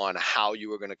 depending on how you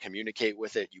were going to communicate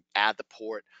with it, you add the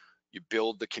port, you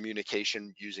build the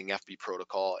communication using FB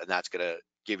protocol, and that's going to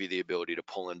give you the ability to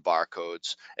pull in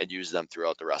barcodes and use them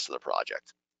throughout the rest of the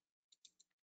project.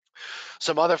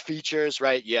 Some other features,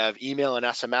 right? You have email and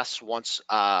SMS once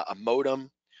a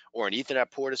modem or an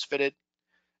Ethernet port is fitted.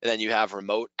 And then you have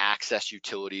remote access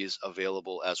utilities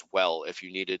available as well if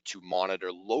you needed to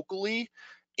monitor locally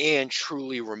and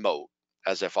truly remote,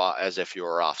 as if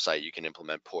you're offsite, you can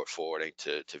implement port forwarding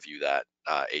to view that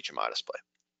HMI display.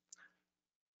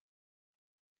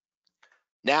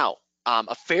 Now,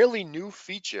 a fairly new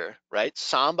feature, right?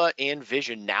 Samba and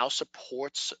Vision now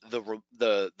supports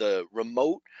the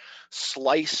remote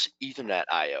slice Ethernet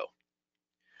I/O.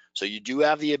 So you do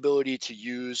have the ability to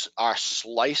use our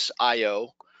slice I/O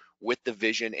with the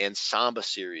Vision and Samba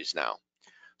series now.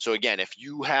 So again, if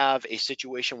you have a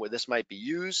situation where this might be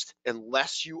used,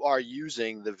 unless you are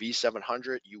using the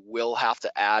V700, you will have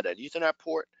to add an Ethernet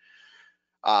port.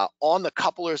 On the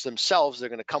couplers themselves, they're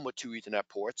going to come with 2 Ethernet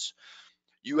ports.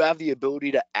 You have the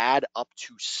ability to add up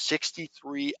to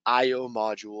 63 I/O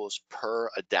modules per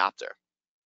adapter,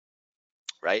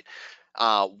 right?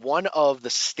 One of the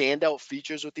standout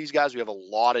features with these guys, we have a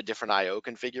lot of different I/O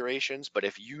configurations, but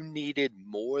if you needed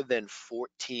more than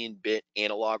 14-bit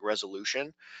analog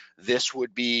resolution, this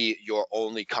would be your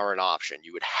only current option.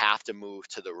 You would have to move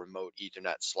to the remote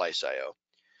Ethernet slice I/O.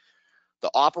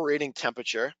 The operating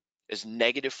temperature is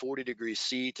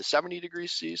 -40°C to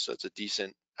 70°C, so it's a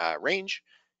decent range.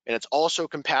 And it's also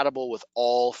compatible with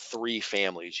all 3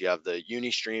 families. You have the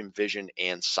Unistream, Vision,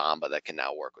 and Samba that can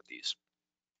now work with these.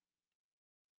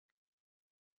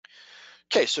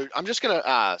 Okay, so I'm just going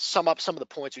to sum up some of the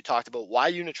points we talked about.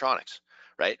 Why Unitronics,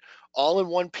 right?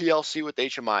 All-in-one PLC with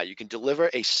HMI. You can deliver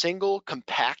a single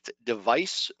compact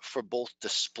device for both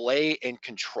display and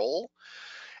control,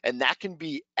 and that can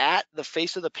be at the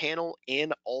face of the panel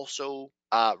and also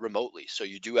remotely. So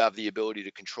you do have the ability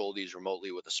to control these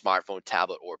remotely with a smartphone,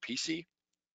 tablet, or PC.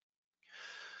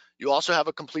 You also have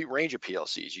a complete range of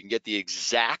PLCs. You can get the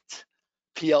exact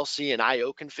PLC and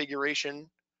I/O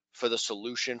configuration for the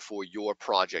solution for your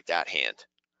project at hand.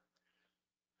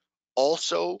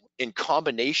 Also, in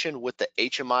combination with the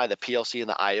HMI, the PLC, and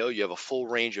the I/O, you have a full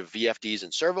range of VFDs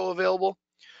and servo available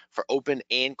for open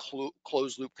and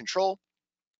closed loop control.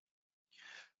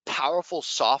 Powerful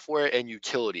software and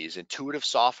utilities, intuitive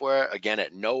software, again,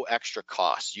 at no extra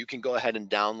cost. You can go ahead and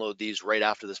download these right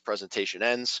after this presentation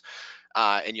ends.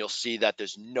 And you'll see that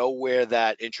there's nowhere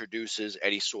that introduces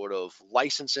any sort of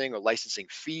licensing or licensing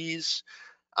fees.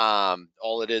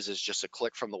 All it is just a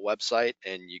click from the website,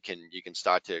 and you can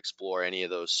start to explore any of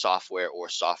those software or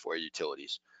software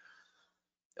utilities.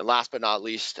 And last but not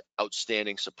least,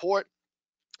 outstanding support.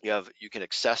 You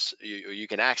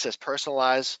can access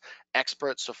personalized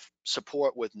expert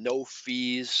support with no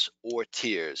fees or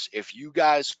tiers. If you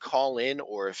guys call in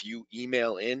or if you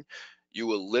email in, you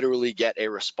will literally get a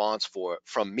response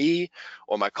from me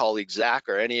or my colleague Zach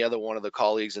or any other one of the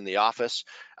colleagues in the office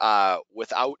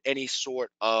without any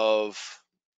sort of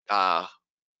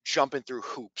jumping through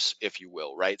hoops, if you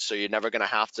will, right? So you're never going to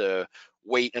have to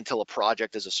wait until a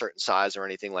project is a certain size or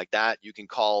anything like that. You can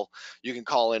call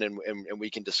in and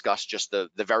we can discuss just the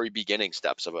very beginning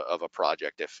steps of a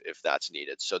project if that's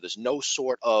needed. So there's no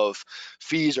sort of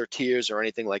fees or tiers or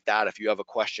anything like that. If you have a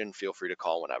question, feel free to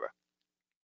call whenever.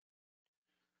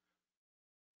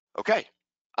 Okay,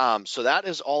 so that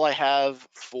is all I have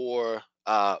for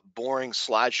boring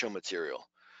slideshow material.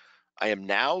 I am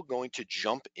now going to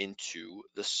jump into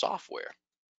the software.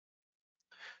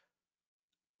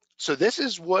 So this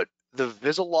is what the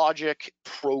VisiLogic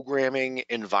programming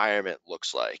environment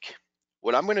looks like.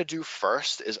 What I'm going to do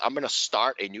first is I'm going to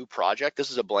start a new project.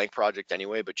 This is a blank project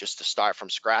anyway, but just to start from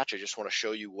scratch, I just want to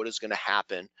show you what is going to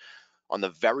happen on the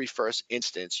very first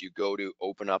instance you go to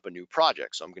open up a new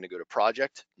project. So I'm going to go to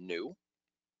Project, New.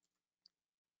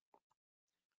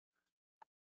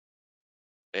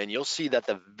 And you'll see that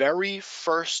the very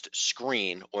first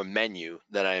screen or menu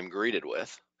that I am greeted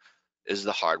with is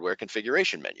the hardware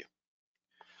configuration menu.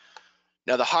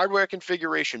 Now the hardware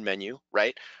configuration menu,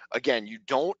 right? Again,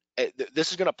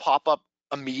 this is going to pop up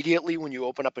immediately when you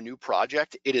open up a new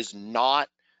project, it is not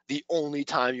the only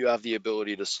time you have the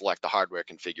ability to select the hardware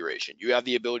configuration. You have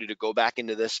the ability to go back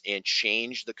into this and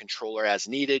change the controller as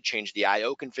needed, change the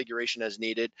IO configuration as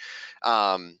needed.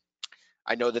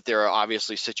 I know that there are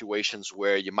obviously situations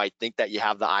where you might think that you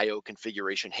have the IO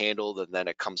configuration handled, and then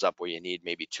it comes up where you need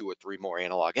maybe 2 or 3 more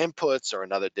analog inputs or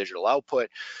another digital output.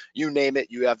 You name it,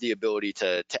 you have the ability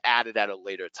to add it at a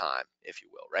later time, if you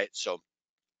will, right? So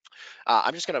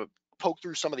I'm just going to poke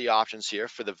through some of the options here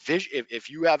for the Vision. If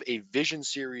you have a Vision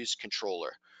series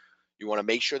controller, you want to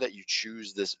make sure that you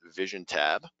choose this Vision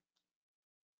tab.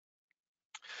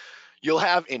 You'll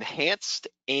have enhanced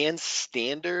and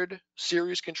standard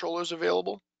series controllers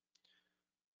available.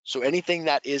 So anything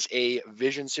that is a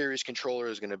Vision series controller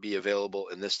is going to be available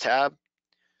in this tab.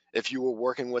 If you were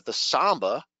working with the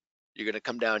Samba, you're going to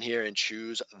come down here and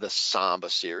choose the Samba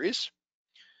series.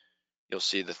 You'll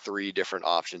see the 3 different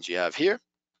options you have here.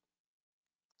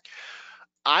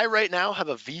 I right now have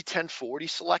a V1040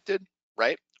 selected,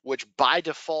 right? Which by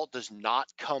default does not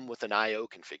come with an IO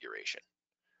configuration.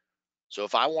 So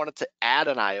if I wanted to add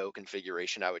an IO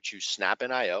configuration, I would choose Snap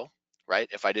in IO, right?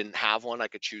 If I didn't have one, I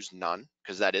could choose none,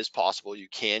 because that is possible. You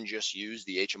can just use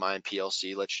the HMI and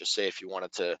PLC. Let's just say if you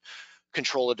wanted to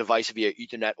control a device via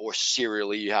Ethernet or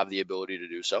serially, you have the ability to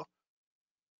do so.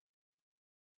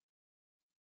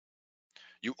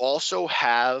 You also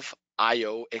have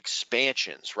IO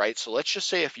expansions, right? So let's just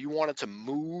say if you wanted to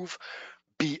move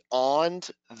beyond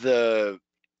the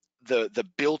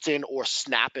built-in or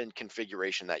snap-in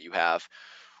configuration that you have,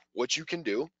 what you can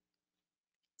do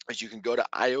is you can go to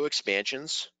IO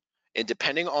expansions, and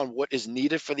depending on what is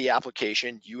needed for the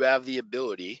application, you have the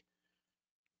ability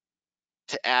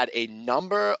to add a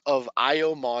number of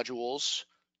IO modules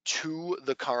to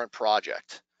the current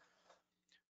project.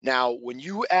 Now, when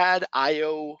you add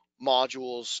IO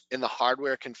modules in the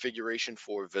hardware configuration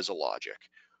for VisiLogic,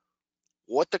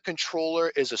 what the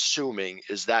controller is assuming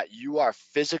is that you are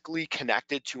physically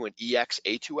connected to an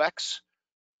EX-A2X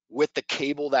with the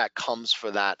cable that comes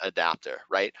for that adapter,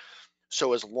 right?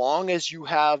 So as long as you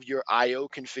have your IO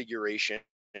configuration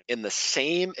in the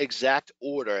same exact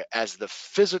order as the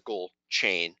physical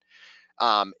chain,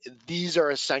 these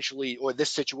are essentially, or this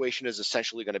situation is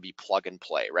essentially going to be plug and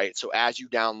play, right? So as you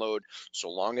download, so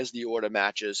long as the order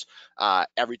matches,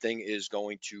 everything is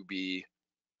going to be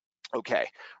okay,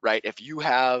 right? If you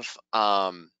have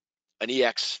an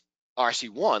EX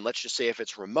RC1, let's just say if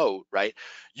it's remote, right?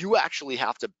 You actually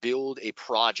have to build a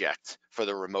project for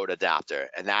the remote adapter,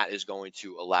 and that is going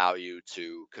to allow you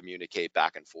to communicate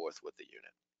back and forth with the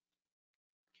unit.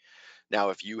 Now,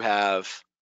 if you have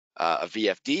a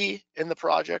VFD in the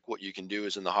project, what you can do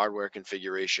is in the hardware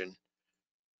configuration,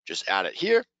 just add it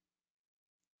here,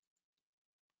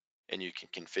 and you can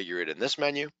configure it in this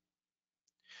menu.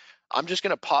 I'm just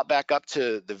going to pop back up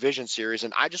to the Vision series,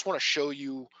 and I just want to show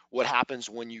you what happens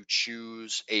when you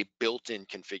choose a built-in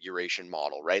configuration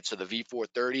model, right? So the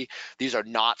V430, these are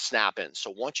not snap-ins.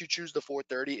 So once you choose the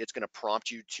 430, it's going to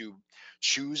prompt you to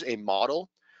choose a model.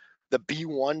 The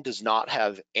B1 does not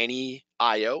have any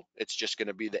IO. It's just going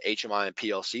to be the HMI and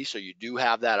PLC. So you do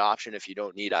have that option if you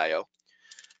don't need IO.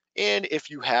 And if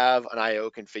you have an IO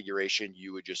configuration,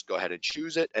 you would just go ahead and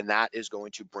choose it. And that is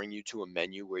going to bring you to a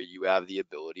menu where you have the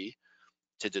ability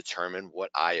to determine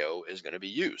what IO is going to be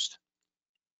used.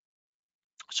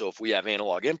 So if we have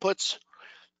analog inputs,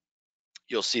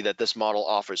 you'll see that this model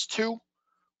offers 2.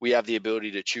 We have the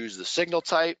ability to choose the signal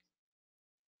type,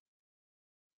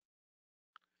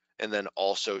 and then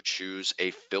also choose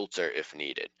a filter if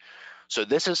needed. So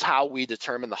this is how we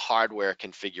determine the hardware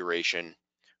configuration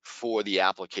for the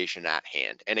application at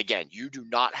hand. And again, you do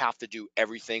not have to do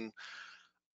everything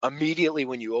immediately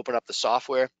when you open up the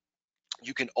software.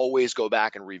 You can always go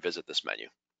back and revisit this menu.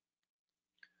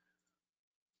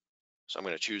 So I'm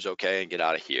going to choose OK and get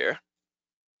out of here.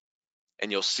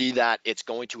 And you'll see that it's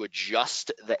going to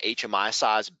adjust the HMI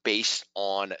size based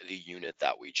on the unit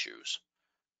that we choose.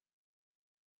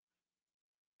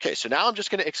 Okay, so now I'm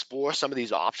just going to explore some of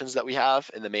these options that we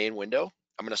have in the main window.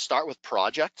 I'm going to start with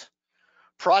project.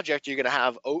 Project, you're going to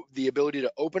have the ability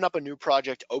to open up a new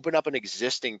project, open up an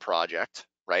existing project,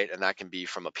 right? And that can be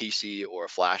from a PC or a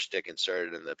flash stick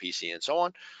inserted in the PC and so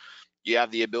on. You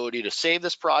have the ability to save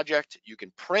this project. You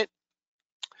can print.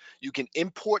 You can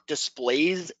import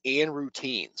displays and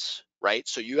routines, right?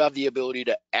 So you have the ability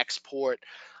to export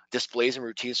displays and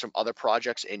routines from other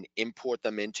projects and import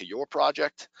them into your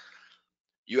project.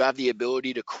 You have the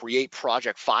ability to create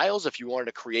project files. If you wanted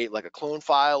to create like a clone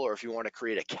file, or if you want to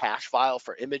create a cache file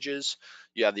for images,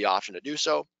 you have the option to do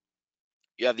so.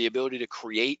 You have the ability to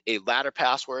create a ladder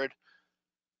password.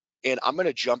 And I'm going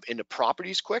to jump into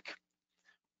properties quick.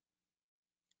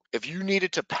 If you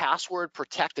needed to password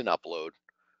protect an upload,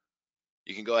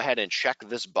 you can go ahead and check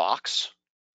this box.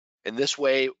 And this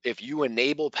way, if you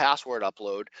enable password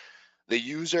upload, the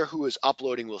user who is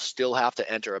uploading will still have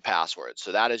to enter a password.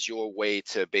 So that is your way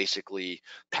to basically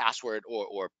password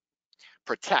or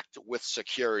protect with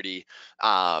security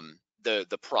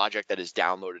the project that is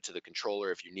downloaded to the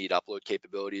controller if you need upload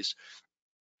capabilities.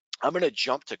 I'm going to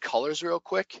jump to colors real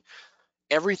quick.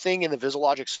 Everything in the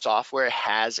VisiLogic software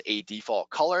has a default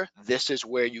color. This is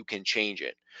where you can change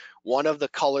it. One of the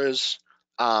colors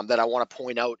that I want to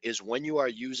point out is when you are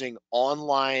using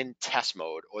online test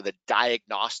mode or the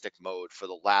diagnostic mode for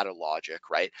the ladder logic,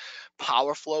 right?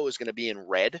 Power flow is going to be in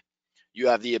red. You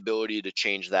have the ability to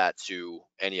change that to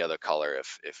any other color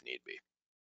if need be.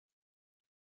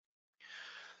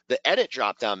 The edit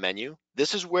drop-down menu,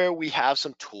 this is where we have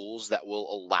some tools that will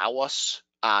allow us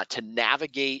to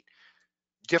navigate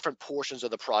different portions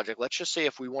of the project. Let's just say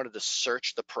if we wanted to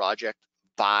search the project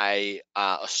by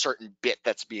a certain bit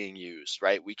that's being used,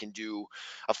 right? We can do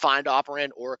a find operand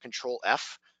or a control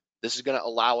F. This is going to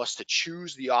allow us to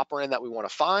choose the operand that we want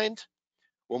to find.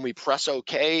 When we press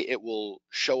OK, it will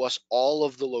show us all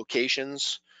of the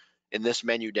locations in this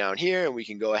menu down here, and we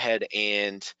can go ahead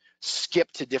and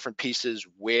skip to different pieces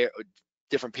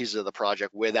of the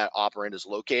project where that operand is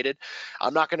located.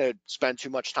 I'm not going to spend too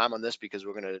much time on this because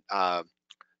we're going to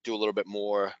do a little bit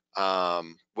more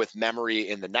with memory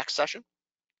in the next session.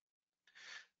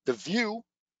 The view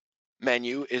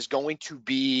menu is going to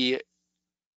be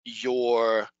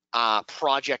your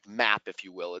project map, if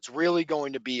you will. It's really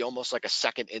going to be almost like a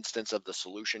second instance of the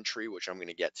solution tree, which I'm going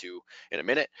to get to in a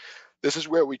minute. This is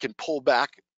where we can pull back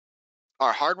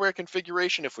our hardware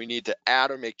configuration if we need to add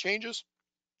or make changes.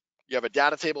 You have a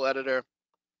data table editor,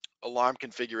 alarm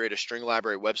configurator, string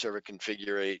library, web server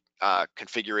configurator,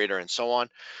 and so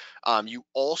on. You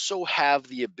also have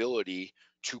the ability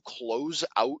to close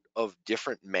out of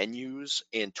different menus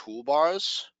and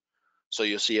toolbars. So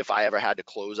you'll see if I ever had to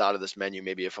close out of this menu,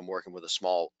 maybe if I'm working with a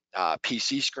small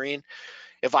PC screen,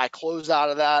 if I close out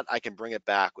of that, I can bring it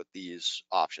back with these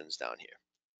options down here.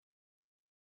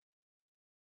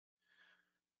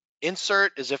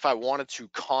 Insert is if I wanted to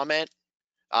comment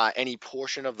any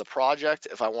portion of the project.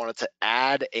 If I wanted to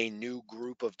add a new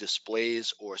group of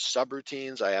displays or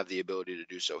subroutines, I have the ability to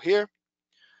do so here.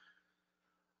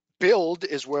 Build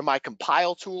is where my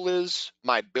compile tool is,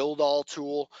 my build all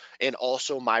tool, and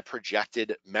also my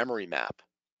projected memory map.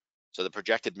 So the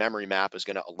projected memory map is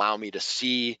going to allow me to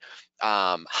see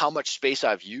how much space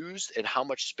I've used and how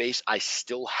much space I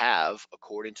still have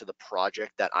according to the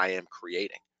project that I am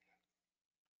creating.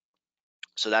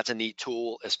 So that's a neat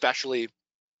tool, especially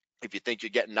if you think you're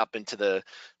getting up into the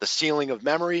ceiling of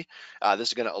memory. This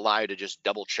is going to allow you to just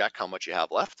double check how much you have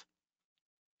left.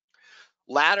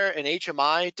 Ladder and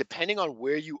HMI, depending on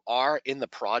where you are in the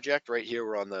project, right here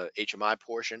we're on the HMI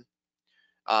portion.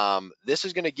 This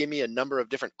is going to give me a number of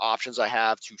different options I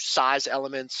have to size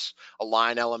elements,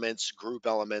 align elements, group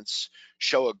elements,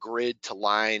 show a grid to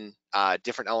line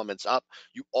different elements up.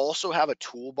 You also have a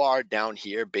toolbar down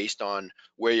here based on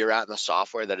where you're at in the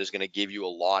software that is going to give you a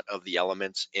lot of the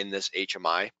elements in this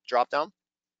HMI dropdown.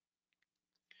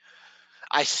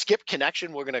 I skip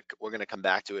connection. We're gonna come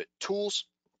back to it. Tools.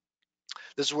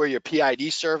 This is where your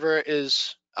PID server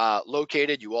is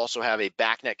located. You also have a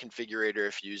backnet configurator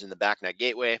if you're using the backnet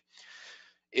gateway.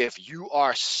 If you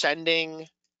are sending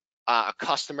a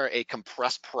customer a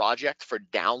compressed project for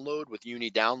download with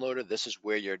Uni Downloader, this is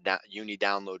where your Uni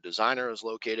Download Designer is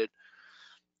located.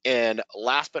 And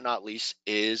last but not least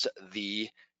is the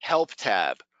Help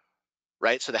tab,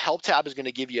 right? So the Help tab is going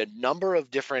to give you a number of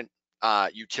different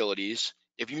utilities.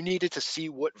 If you needed to see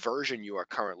what version you are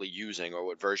currently using or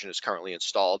what version is currently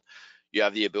installed, you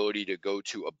have the ability to go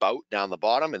to About down the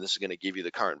bottom, and this is going to give you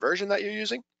the current version that you're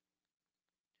using.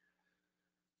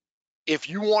 If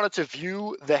you wanted to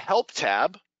view the Help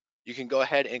tab, you can go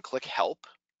ahead and click Help.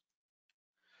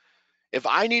 If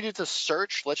I needed to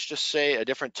search, let's just say a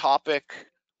different topic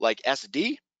like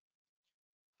SD,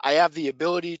 I have the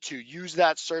ability to use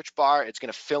that search bar. It's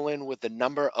going to fill in with the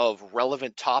number of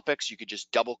relevant topics. You could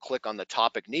just double click on the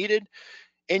topic needed,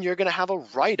 and you're going to have a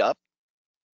write-up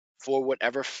for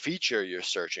whatever feature you're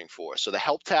searching for. So the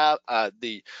Help tab,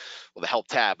 the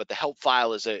Help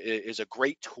file is a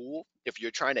great tool if you're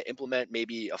trying to implement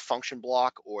maybe a function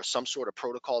block or some sort of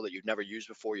protocol that you've never used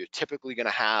before. You're typically going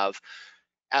to have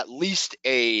at least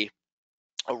a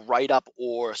write-up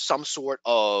or some sort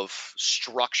of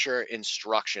structure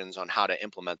instructions on how to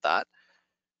implement that.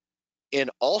 And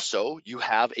also you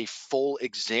have a full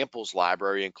examples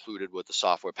library included with the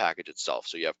software package itself.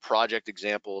 So you have project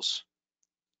examples,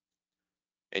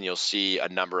 and you'll see a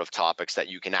number of topics that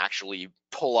you can actually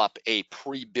pull up a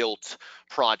pre-built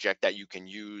project that you can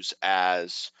use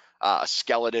as a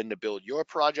skeleton to build your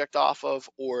project off of,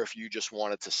 or if you just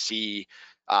wanted to see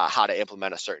how to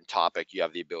implement a certain topic, you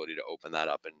have the ability to open that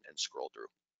up and scroll through.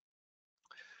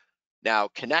 Now,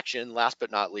 connection, last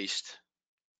but not least,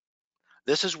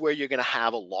 this is where you're going to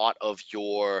have a lot of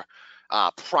your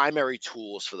primary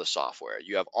tools for the software.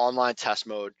 You have online test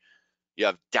mode, you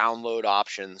have download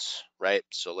options, right?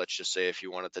 So let's just say if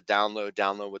you wanted to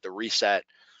download with the reset.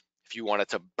 If you wanted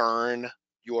to burn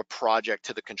your project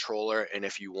to the controller, and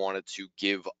if you wanted to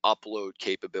give upload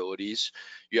capabilities,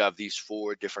 you have these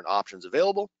 4 different options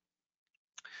available.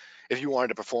 If you wanted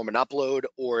to perform an upload,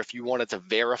 or if you wanted to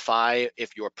verify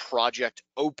if your project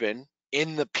open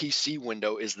in the PC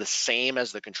window is the same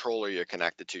as the controller you're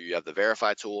connected to, you have the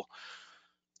verify tool.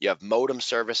 You have modem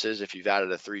services if you've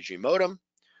added a 3G modem.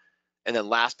 And then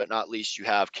last but not least, you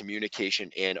have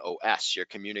communication in OS. Your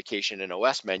communication in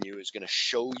OS menu is going to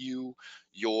show you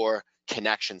your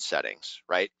connection settings,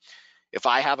 right? If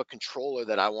I have a controller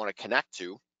that I want to connect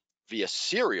to via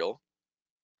serial,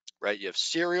 right? You have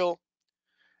serial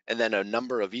and then a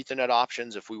number of Ethernet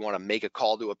options if we want to make a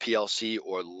call to a PLC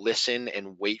or listen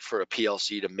and wait for a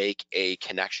PLC to make a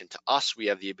connection to us, we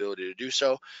have the ability to do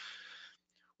so.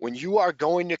 When you are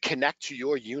going to connect to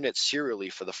your unit serially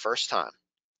for the first time,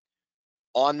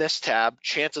 on this tab,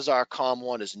 chances are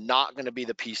COM1 is not going to be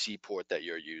the PC port that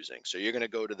you're using. So you're going to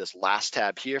go to this last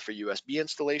tab here for USB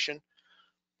installation.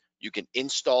 You can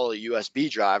install a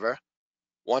USB driver.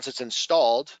 Once it's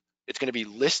installed, it's going to be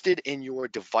listed in your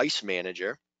device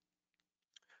manager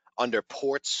under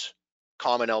ports,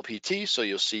 common LPT. So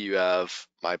you'll see you have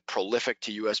my prolific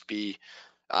to USB,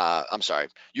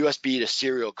 USB to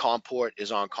serial COM port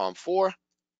is on COM4.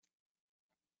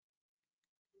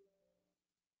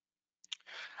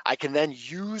 I can then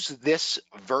use this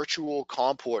virtual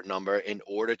COM port number in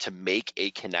order to make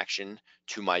a connection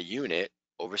to my unit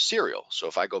over serial. So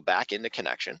if I go back into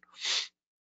connection,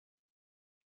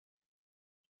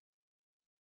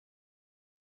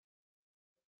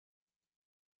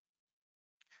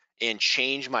 and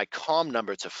change my COM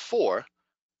number to 4,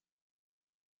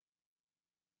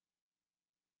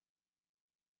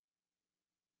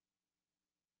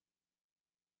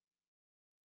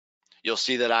 you'll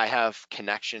see that I have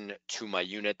connection to my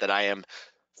unit that I am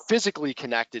physically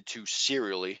connected to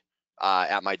serially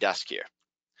at my desk here.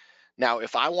 Now,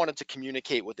 if I wanted to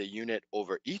communicate with a unit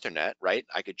over Ethernet, right,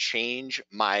 I could change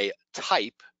my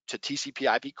type to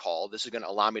TCP/IP call. This is going to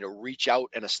allow me to reach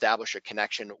out and establish a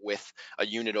connection with a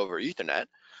unit over Ethernet.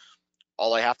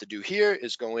 All I have to do here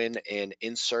is go in and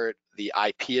insert the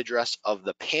IP address of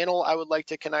the panel I would like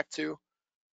to connect to,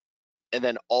 and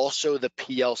then also the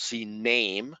PLC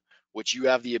name, which you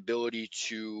have the ability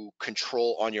to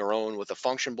control on your own with a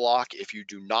function block. If you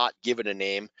do not give it a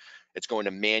name, it's going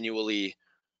to manually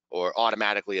or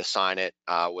automatically assign it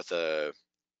with a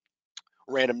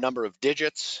random number of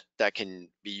digits that can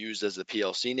be used as the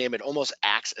PLC name. It almost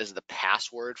acts as the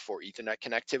password for Ethernet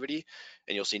connectivity.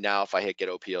 And you'll see now if I hit get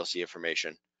OPLC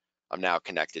information, I'm now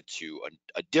connected to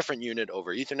a different unit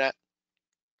over Ethernet.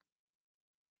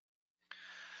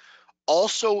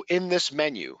 Also in this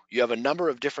menu, you have a number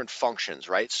of different functions,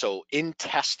 right? So in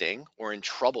testing or in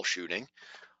troubleshooting,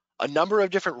 a number of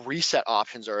different reset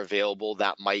options are available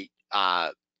that might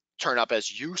turn up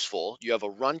as useful. You have a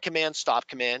run command, stop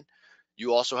command.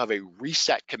 You also have a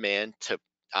reset command to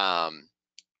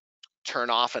turn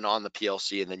off and on the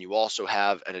PLC, and then you also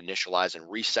have an initialize and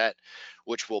reset,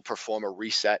 which will perform a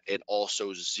reset and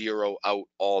also zero out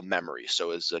all memory.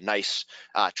 So it's a nice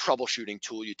troubleshooting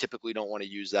tool. You typically don't want to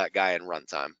use that guy in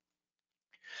runtime.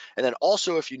 And then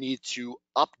also if you need to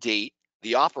update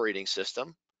the operating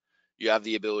system, you have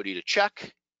the ability to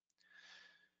check.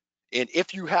 And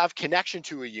if you have connection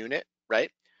to a unit,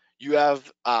 right, you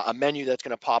have a menu that's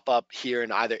going to pop up here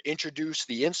and either introduce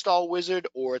the install wizard,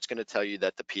 or it's going to tell you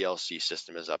that the PLC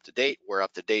system is up to date. We're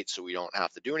up to date, so we don't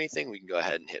have to do anything. We can go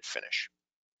ahead and hit finish.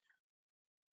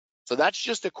 So that's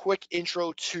just a quick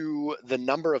intro to the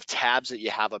number of tabs that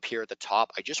you have up here at the top.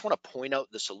 I just want to point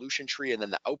out the solution tree and then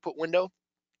the output window,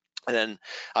 and then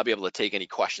I'll be able to take any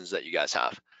questions that you guys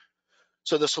have.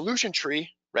 So the solution tree,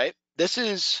 right? This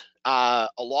is a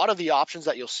lot of the options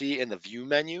that you'll see in the view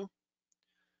menu.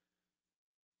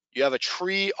 You have a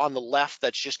tree on the left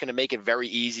that's just going to make it very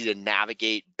easy to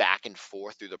navigate back and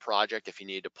forth through the project. If you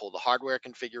need to pull the hardware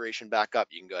configuration back up,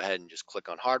 you can go ahead and just click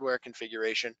on hardware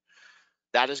configuration.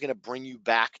 That is going to bring you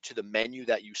back to the menu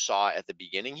that you saw at the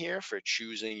beginning here for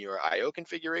choosing your IO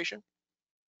configuration.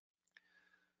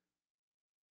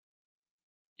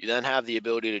 You then have the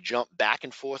ability to jump back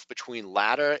and forth between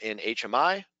ladder and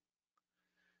HMI.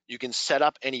 You can set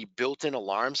up any built-in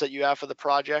alarms that you have for the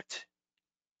project.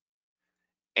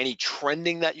 Any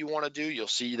trending that you want to do, you'll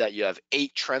see that you have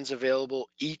 8 trends available.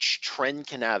 Each trend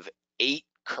can have 8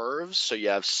 curves, so you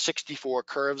have 64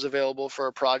 curves available for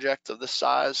a project of this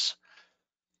size.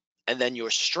 And then your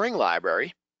string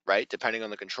library, right, depending on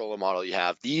the controller model you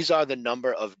have, these are the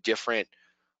number of different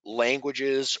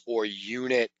languages or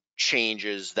unit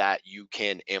changes that you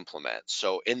can implement.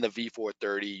 So in the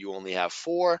V430, you only have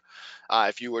 4.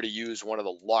 If you were to use one of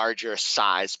the larger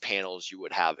size panels, you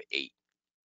would have 8.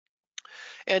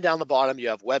 And down the bottom, you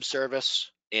have web service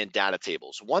and data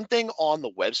tables. One thing on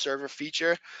the web server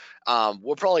feature,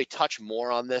 we'll probably touch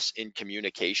more on this in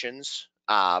communications,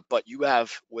 but you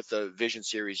have, with the Vision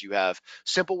series, you have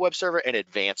simple web server and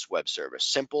advanced web service.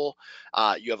 Simple,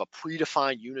 you have a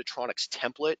predefined Unitronics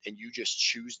template, and you just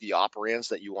choose the operands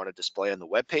that you want to display on the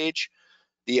web page.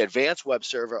 The advanced web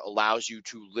server allows you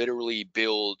to literally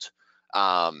build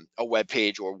a web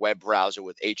page or web browser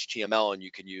with HTML, and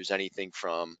you can use anything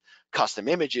from custom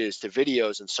images to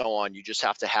videos and so on. You just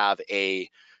have to have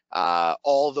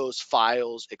all those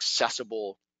files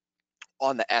accessible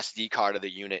on the SD card of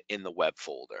the unit in the web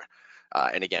folder.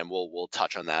 And again, we'll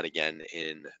touch on that again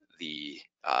in the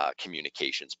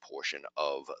communications portion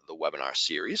of the webinar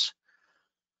series.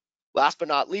 Last but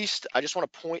not least, I just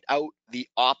want to point out the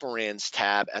operands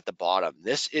tab at the bottom.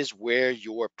 This is where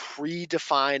your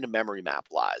predefined memory map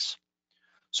lies.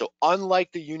 So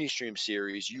unlike the Unistream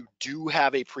series, you do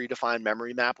have a predefined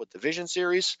memory map with the Vision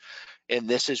series, and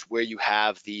this is where you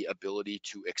have the ability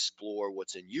to explore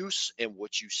what's in use and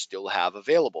what you still have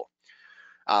available.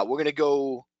 We're going to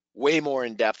go way more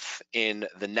in depth in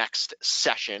the next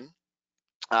session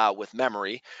with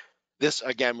memory. This,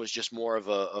 again, was just more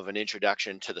of an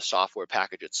introduction to the software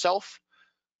package itself.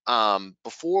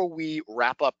 Before we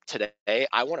wrap up today,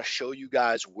 I want to show you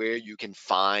guys where you can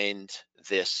find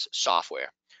this software.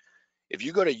 If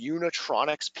you go to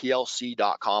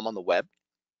unitronicsplc.com on the web,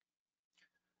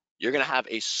 you're going to have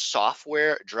a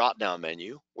software drop-down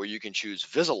menu where you can choose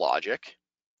VisiLogic.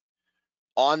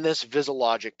 On this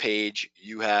VisiLogic page,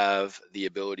 you have the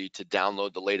ability to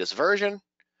download the latest version.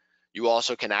 You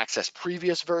also can access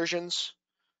previous versions.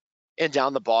 And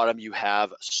down the bottom, you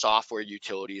have software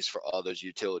utilities for all those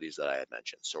utilities that I had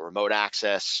mentioned. So remote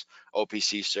access,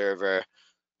 OPC server,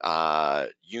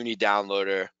 Uni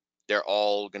downloader, they're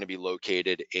all going to be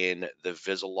located in the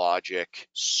VisiLogic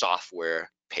software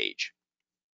page.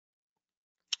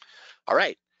 All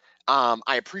right.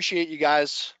 I appreciate you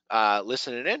guys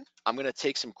listening in. I'm going to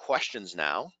take some questions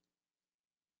now.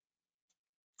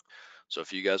 So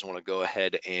if you guys want to go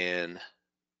ahead and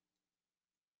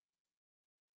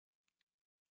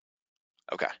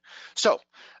okay, so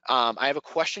I have a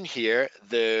question here.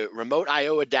 The remote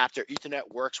IO adapter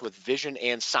Ethernet works with Vision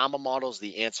and Samba models.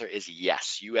 The answer is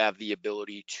yes. You have the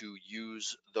ability to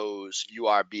use those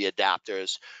URB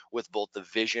adapters with both the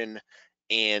Vision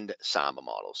and Samba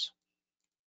models.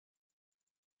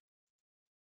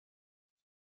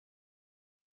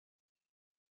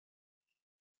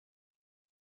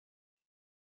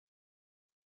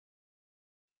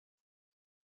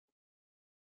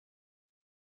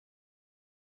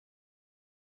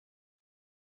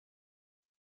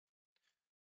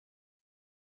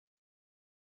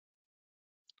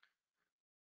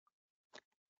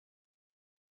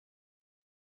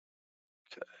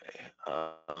 Okay.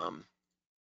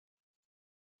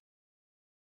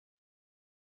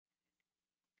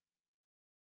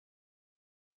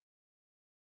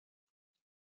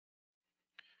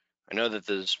 I know that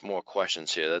there's more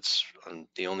questions here. That's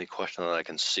the only question that I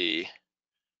can see.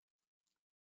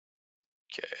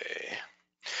 Okay.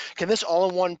 Can this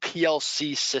all-in-one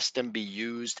PLC system be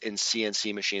used in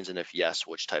CNC machines? And if yes,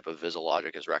 which type of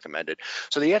VisiLogic is recommended?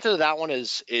 So the answer to that one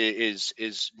is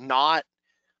not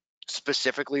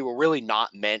specifically. We're really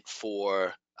not meant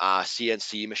for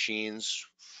CNC machines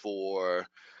for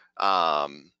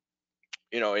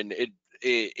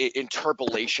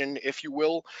interpolation, if you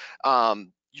will.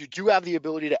 You do have the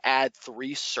ability to add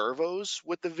 3 servos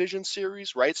with the Vision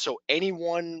series, right? So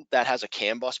anyone that has a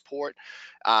CAN bus port,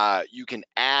 you can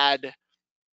add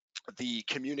the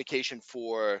communication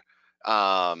for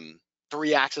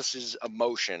 3 axes of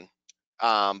motion,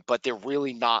 but they're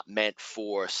really not meant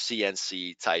for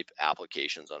CNC type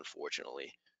applications,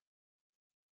 unfortunately.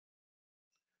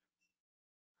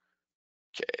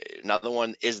 Okay, another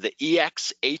one is the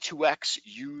EX-A2X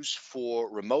used for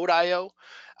remote IO.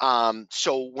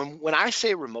 So when I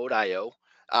say remote IO,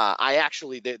 I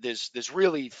actually there's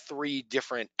really three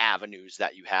different avenues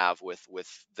that you have with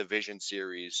the Vision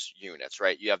Series units,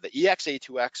 right? You have the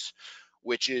EX-A2X,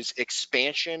 which is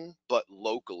expansion but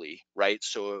locally, right?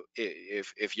 So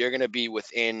if you're going to be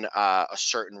within a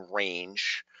certain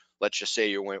range, let's just say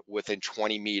you're within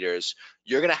 20 meters,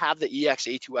 you're going to have the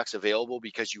EX-A2X available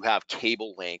because you have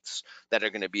cable lengths that are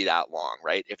going to be that long,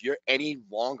 right? If you're any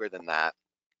longer than that,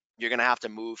 you're going to have to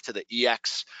move to the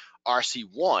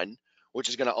EX-RC1, which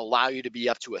is going to allow you to be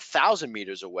up to 1,000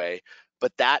 meters away,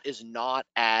 but that is not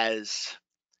as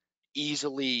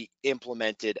easily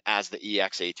implemented as the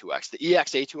EX-A2X. The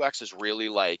EX-A2X is really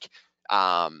like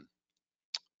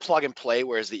plug and play,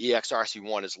 whereas the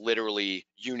EX-RC1 is literally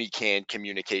UniCAN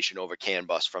communication over CAN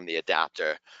bus from the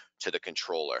adapter to the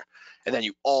controller. And then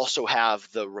you also have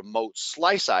the remote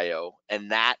slice IO,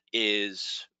 and that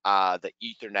is the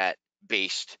Ethernet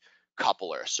based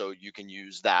coupler. So you can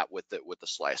use that with the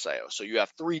slice IO. So you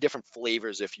have three different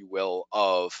flavors, if you will,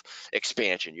 of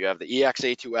expansion. You have the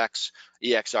EX-A2X,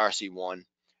 EX-RC1,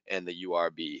 and the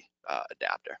URB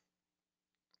adapter.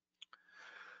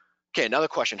 Okay, another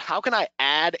question. How can I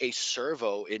add a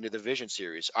servo into the Vision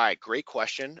series? All right, great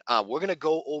question. We're going to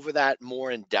go over that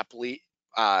more in depthly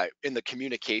in the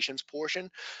communications portion.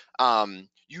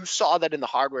 You saw that in the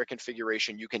hardware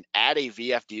configuration, you can add a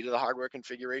VFD to the hardware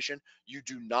configuration. You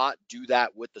do not do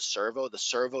that with the servo. The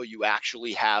servo, you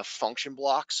actually have function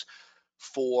blocks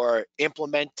for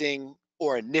implementing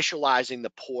or initializing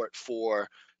the port for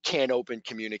CAN open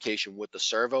communication with the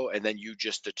servo, and then you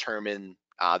just determine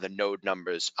the node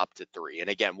numbers up to 3. And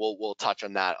again, we'll touch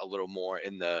on that a little more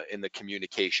in the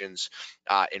communications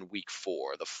in week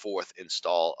 4, the 4th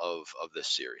install of this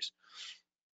series.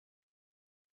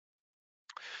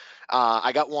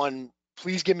 I got one.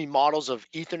 Please give me models of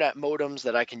Ethernet modems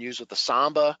that I can use with the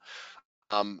Samba.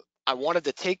 I wanted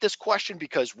to take this question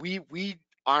because we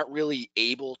aren't really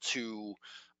able to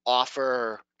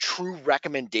offer true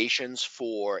recommendations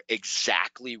for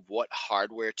exactly what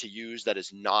hardware to use that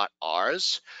is not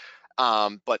ours.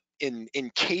 But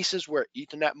in cases where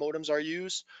Ethernet modems are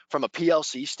used, from a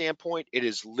PLC standpoint, it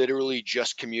is literally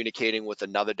just communicating with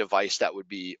another device that would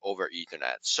be over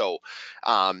Ethernet. So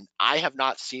I have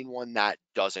not seen one that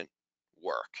doesn't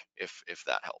work, if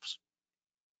that helps.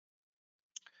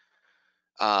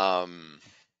 Let's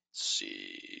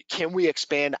see, can we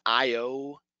expand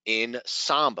IO in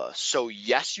Samba? So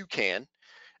yes, you can,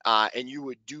 and you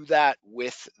would do that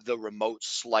with the remote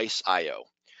slice IO.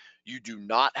 You do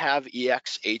not have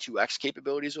EX-A2X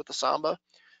capabilities with the Samba,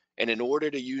 and in order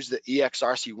to use the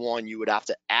EX-RC1, you would have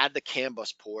to add the CAN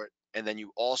bus port, and then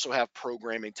you also have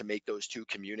programming to make those two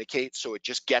communicate. So it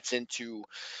just gets into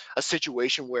a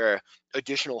situation where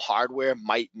additional hardware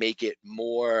might make it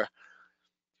more.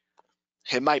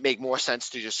 It might make more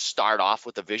sense to just start off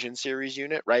with the Vision series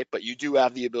unit, right? But you do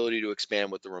have the ability to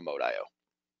expand with the remote IO.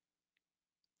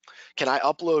 Can I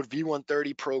upload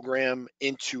V130 program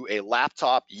into a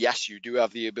laptop? Yes, you do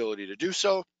have the ability to do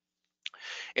so.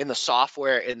 In the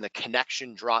software, in the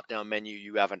connection drop-down menu,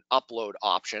 you have an upload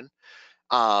option.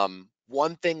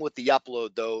 One thing with the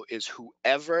upload, though, is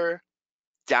whoever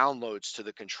downloads to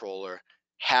the controller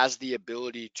has the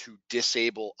ability to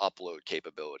disable upload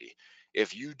capability.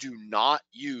 If you do not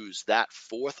use that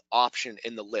 4th option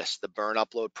in the list, the burn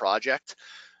upload project,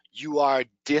 you are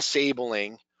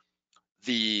disabling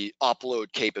the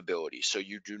upload capability. So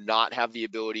you do not have the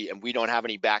ability, and we don't have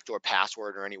any backdoor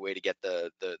password or any way to get the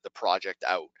project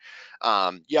out.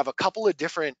 You have a couple of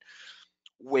different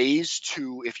ways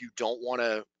to, if you don't want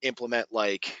to implement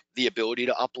like the ability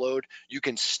to upload, you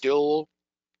can still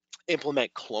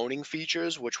implement cloning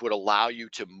features, which would allow you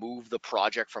to move the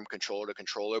project from controller to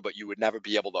controller, but you would never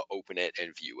be able to open it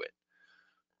and view it.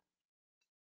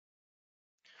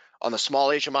 On the small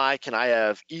HMI, can I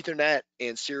have Ethernet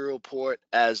and serial port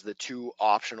as the 2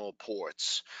 optional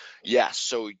ports? Yes.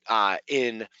 So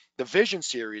in the Vision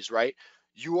series, right,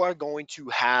 you are going to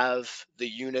have the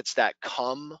units that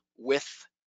come with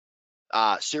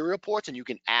serial ports, and you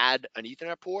can add an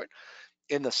Ethernet port.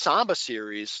 In the Samba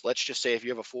series, let's just say if you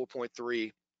have a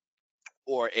 4.3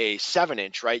 or a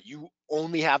 7-inch, right, you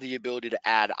only have the ability to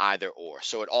add either or.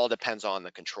 So it all depends on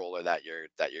the controller that you're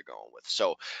going with.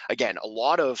 So again, a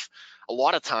lot of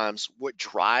times what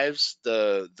drives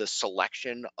the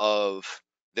selection of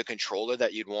the controller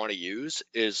that you'd want to use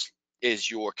is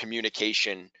your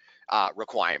communication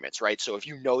requirements, right? So if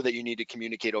you know that you need to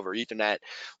communicate over Ethernet,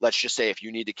 let's just say if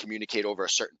you need to communicate over a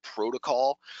certain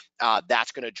protocol,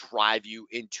 that's going to drive you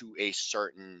into a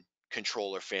certain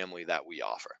controller family that we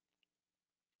offer.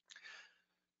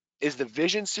 Is the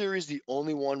Vision series the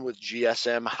only one with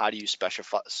GSM? How do you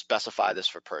specify this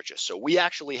for purchase? So we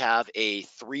actually have a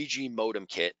 3G modem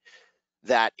kit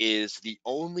that is the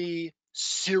only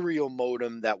serial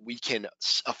modem that we can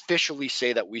officially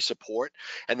say that we support,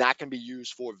 and that can be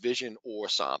used for Vision or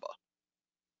Samba.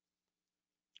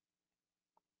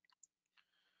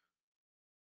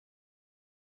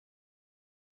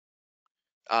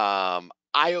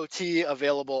 IoT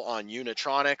available on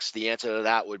Unitronics? The answer to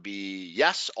that would be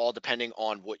yes, all depending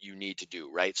on what you need to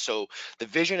do, right? So the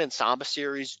Vision and Samba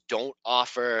series don't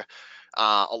offer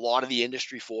a lot of the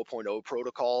industry 4.0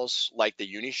 protocols like the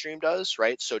Unistream does,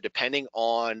 right? So depending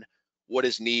on what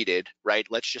is needed, right?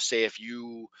 Let's just say if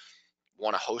you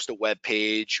want to host a web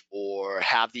page or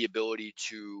have the ability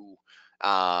to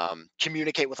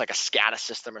communicate with like a SCADA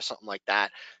system or something like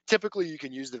that, typically you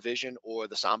can use the Vision or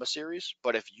the Samba series.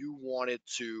 But if you wanted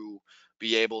to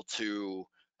be able to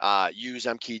use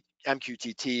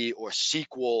MQTT or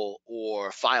SQL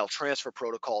or file transfer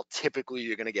protocol, typically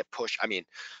you're going to get pushed. I mean,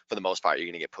 for the most part, you're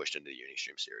going to get pushed into the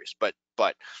Unistream series.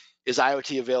 But is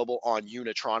IoT available on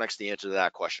Unitronics? The answer to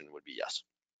that question would be yes.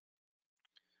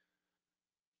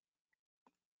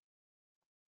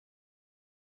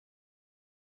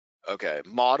 Okay,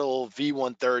 model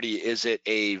V130, is it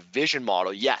a Vision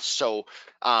model? Yes. So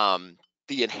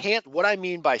the enhanced, what I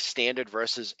mean by standard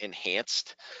versus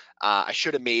enhanced, I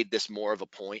should have made this more of a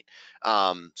point.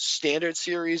 Standard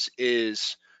series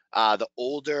is the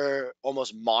older,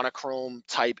 almost monochrome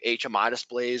type HMI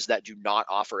displays that do not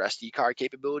offer SD card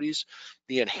capabilities.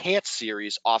 The enhanced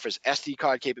series offers SD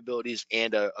card capabilities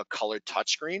and a colored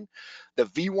touchscreen. The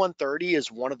V130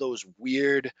 is one of those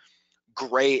weird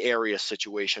gray area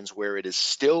situations where it is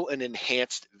still an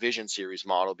enhanced Vision series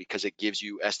model because it gives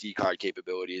you SD card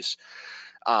capabilities,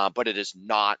 but it is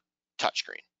not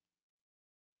touchscreen.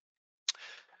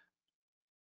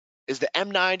 Is the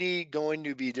M90 going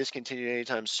to be discontinued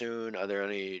anytime soon? Are there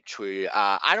any tweet?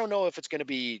 I don't know if it's going to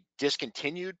be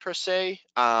discontinued per se.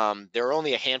 There are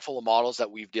only a handful of models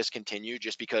that we've discontinued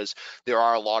just because there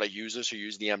are a lot of users who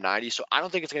use the M90. So I don't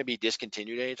think it's going to be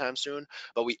discontinued anytime soon,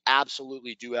 but we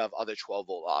absolutely do have other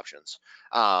 12-volt options.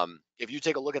 If you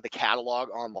take a look at the catalog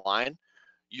online,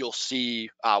 you'll see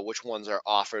which ones are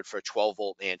offered for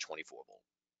 12-volt and 24-volt.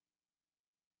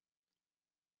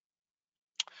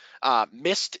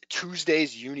 Missed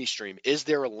Tuesday's Unistream. Is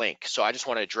there a link? So I just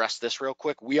want to address this real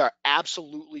quick. We are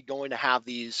absolutely going to have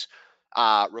these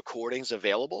recordings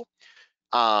available.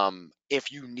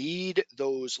 If you need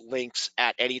those links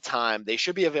at any time, they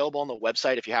should be available on the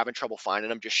website. If you're having trouble finding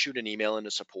them, just shoot an email into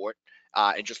support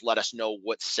and just let us know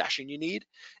what session you need,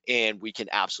 and we can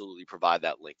absolutely provide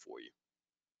that link for you.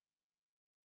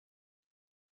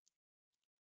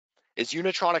 Is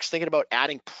Unitronics thinking about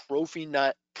adding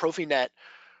Profinet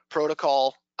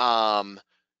protocol?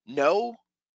 No,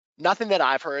 nothing that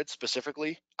I've heard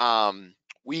specifically.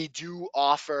 We do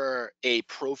offer a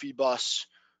Profibus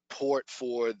port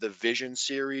for the Vision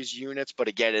series units, but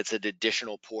again, it's an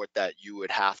additional port that you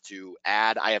would have to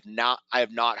add. I have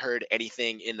not heard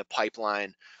anything in the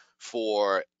pipeline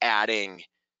for adding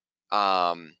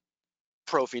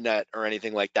Profinet or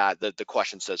anything like that. The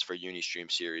question says for Unistream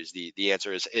series. The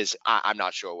answer is I'm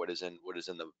not sure what is in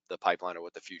the pipeline or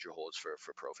what the future holds for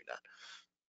Profinet.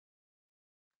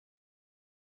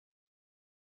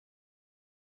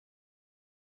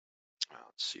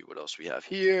 Let's see what else we have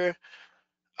here.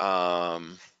 Are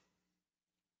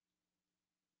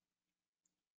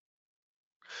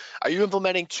you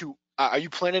implementing to? Are you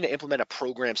planning to implement a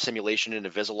program simulation into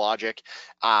VisiLogic?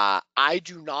 I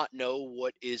do not know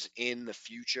what is in the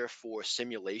future for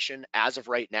simulation. As of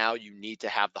right now, you need to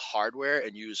have the hardware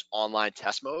and use online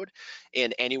test mode,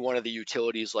 and any one of the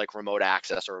utilities like remote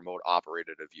access or remote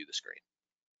operator to view the screen.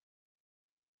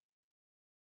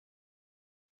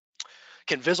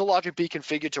 Can VisiLogic be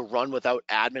configured to run without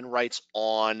admin rights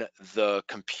on the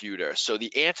computer? So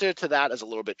the answer to that is a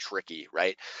little bit tricky,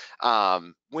 right?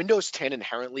 Windows 10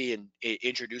 inherently it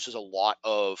introduces a lot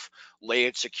of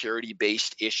layered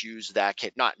security-based issues that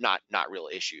can not real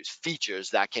issues, features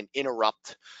that can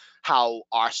interrupt how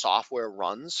our software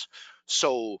runs.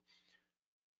 So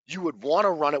you would want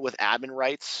to run it with admin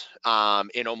rights.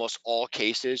 In almost all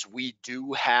cases, we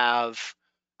do have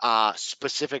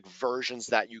specific versions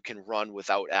that you can run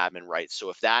without admin rights. So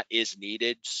if that is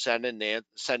needed, send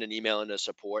an email into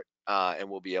support, and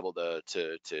we'll be able to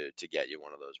get you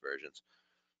one of those versions.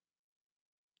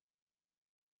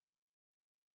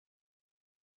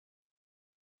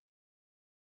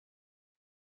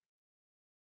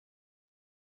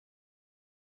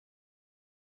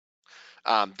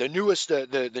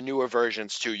 The newer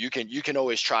versions too. You can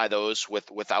always try those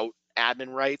without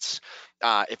admin rights.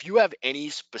 If you have any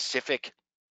specific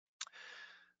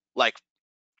like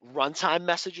runtime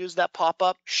messages that pop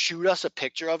up, shoot us a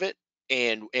picture of it,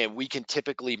 and we can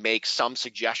typically make some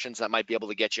suggestions that might be able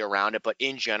to get you around it. But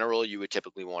in general, you would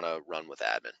typically want to run with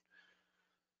admin.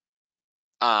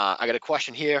 I got a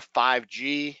question here,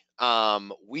 5G.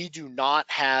 We do not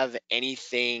have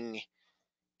anything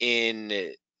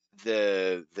in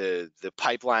the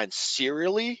pipeline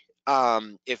serially.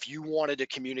 If you wanted to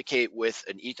communicate with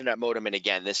an Ethernet modem, and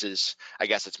again, this is, I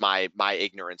guess it's my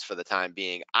ignorance for the time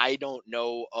being. I don't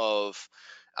know of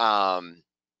um,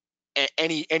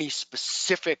 any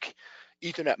specific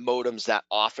Ethernet modems that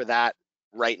offer that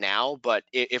right now, but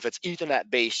if it's Ethernet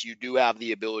based, you do have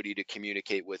the ability to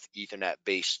communicate with Ethernet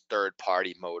based third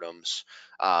party modems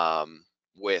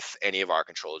with any of our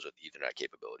controllers with Ethernet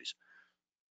capabilities.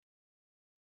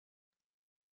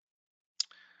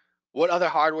 What other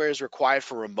hardware is required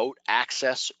for remote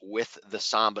access with the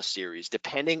Samba series?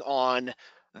 Depending on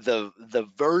the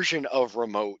version of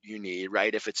remote you need,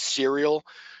 right? If it's serial,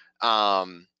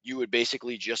 you would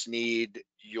basically just need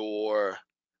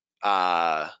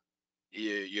uh,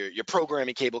 your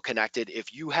programming cable connected.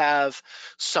 If you have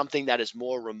something that is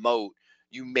more remote,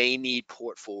 you may need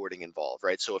port forwarding involved,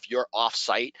 right? So if you're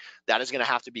off-site, that is going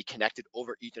to have to be connected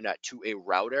over Ethernet to a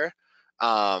router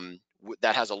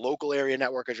that has a local area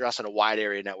network address and a wide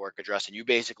area network address, and you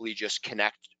basically just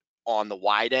connect on the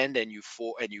wide end, and you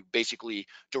basically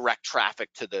direct traffic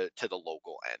to the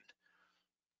local end.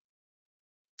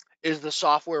 Is the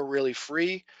software really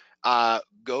free?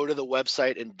 Go to the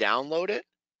website and download it.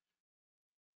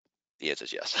 The answer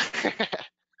is yes.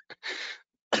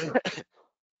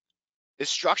 Is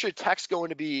structured text going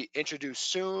to be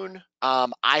introduced soon?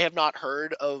 I have not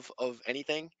heard of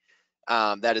anything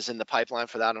that is in the pipeline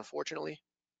for that, unfortunately.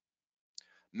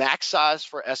 Max size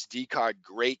for SD card,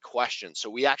 great question. So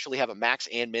we actually have a max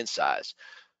and min size.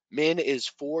 Min is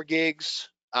 4 gigs,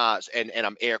 and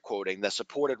I'm air quoting. The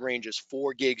supported range is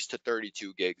 4 gigs to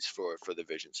 32 gigs for the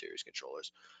Vision series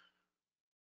controllers.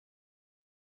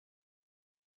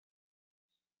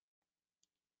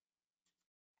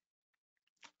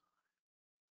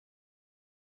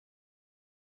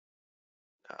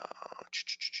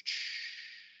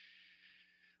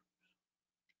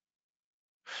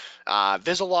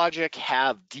 VisiLogic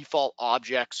have default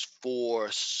objects for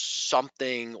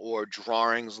something or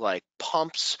drawings like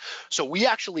pumps. So we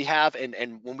actually have,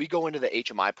 and when we go into the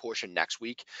HMI portion next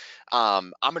week,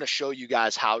 I'm going to show you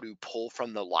guys how to pull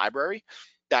from the library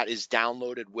that is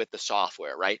downloaded with the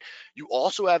software, right? You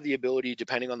also have the ability,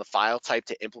 depending on the file type,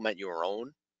 to implement your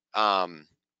own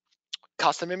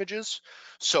custom images.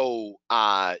 So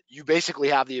you basically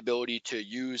have the ability to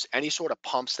use any sort of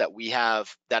pumps that we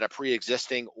have that are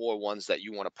pre-existing, or ones that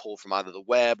you want to pull from either the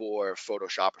web or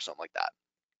Photoshop or something like that.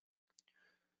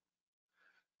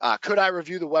 Could I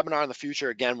review the webinar in the future?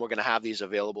 Again, we're going to have these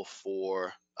available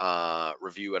for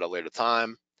review at a later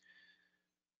time.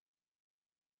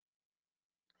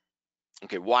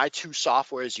 Okay, why two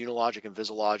softwares, Unilogic and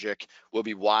VisiLogic? Will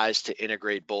be wise to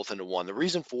integrate both into one. The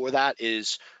reason for that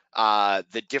is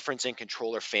the difference in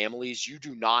controller families. You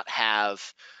do not have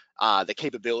the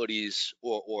capabilities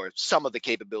or some of the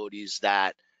capabilities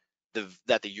that the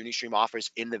Unistream offers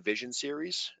in the Vision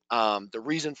series. The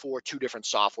reason for two different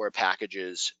software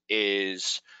packages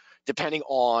is depending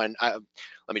on. Let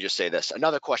me just say this.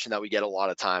 Another question that we get a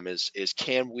lot of time is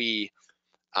can we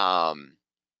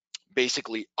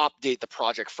basically update the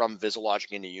project from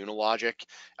VisiLogic into Unilogic?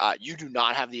 You do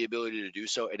not have the ability to do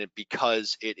so, and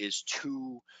because it is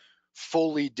two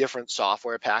fully different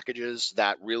software packages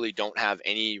that really don't have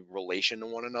any relation to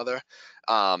one another.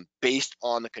 Based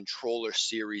on the controller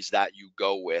series that you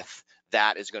go with,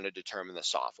 that is going to determine the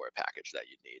software package that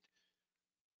you need.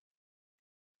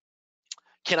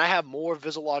 Can I have more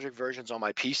VisiLogic versions on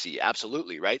my PC?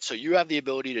 Absolutely, right? So you have the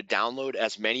ability to download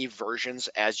as many versions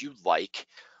as you like.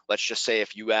 Let's just say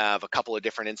if you have a couple of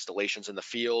different installations in the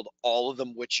field, all of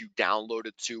them which you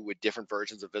downloaded to with different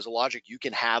versions of VisiLogic, you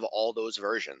can have all those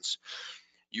versions.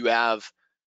 You have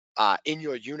in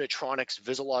your Unitronics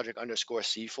VisiLogic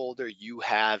 _C folder, you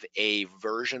have a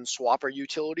version swapper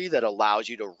utility that allows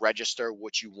you to register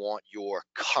what you want your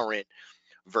current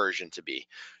version to be.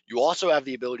 You also have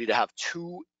the ability to have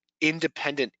two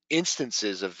independent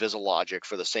instances of VisiLogic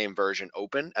for the same version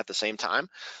open at the same time.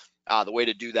 The way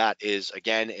to do that is,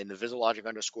 again, in the VisiLogic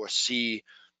 _C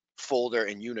folder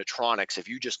in Unitronics, if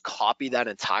you just copy that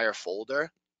entire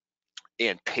folder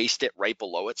and paste it right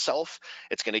below itself,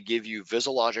 it's going to give you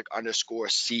VisiLogic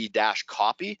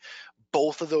 _C-copy.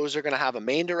 Both of those are going to have a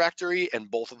main directory, and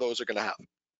both of those are going to have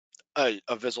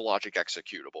a VisiLogic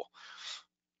executable.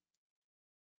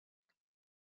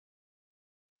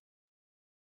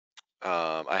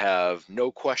 I have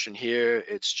no question here.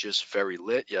 It's just very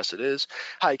lit. Yes, it is.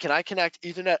 Hi, can I connect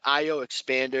Ethernet IO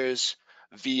expanders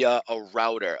via a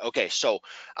router? Okay, so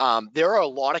there are a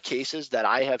lot of cases that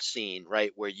I have seen,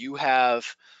 right, where you have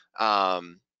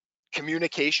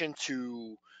communication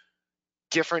to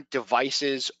different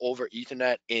devices over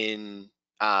Ethernet in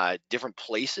different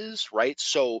places, right?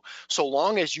 So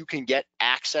long as you can get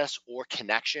access or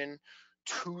connection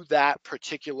to that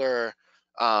particular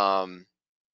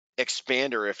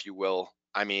expander, if you will.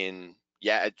 I mean,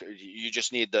 yeah, you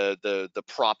just need the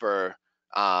proper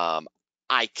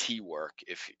IT work,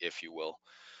 if you will.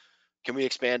 Can we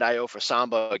expand IO for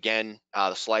Samba again?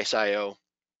 The slice IO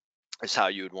is how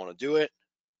you would want to do it.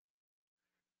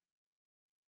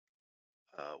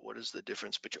 What is the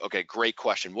difference between? Okay, great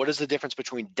question. What is the difference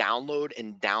between download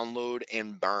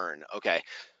and burn? Okay,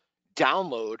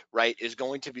 download, right, is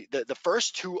going to be the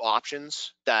first two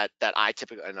options that I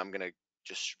typically, and I'm gonna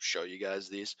just show you guys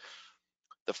these.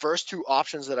 The first two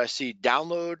options that I see,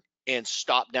 download and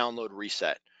stop download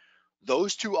reset.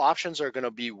 Those two options are going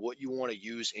to be what you want to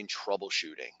use in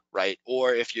troubleshooting, right?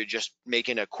 Or if you're just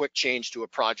making a quick change to a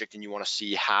project and you want to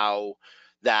see how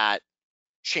that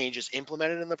change is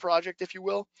implemented in the project, if you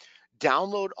will.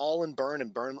 Download all and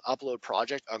burn upload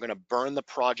project are going to burn the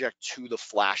project to the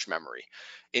flash memory.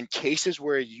 In cases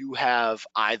where you have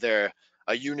either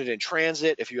a unit in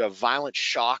transit, if you have violent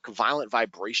shock, violent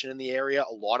vibration in the area,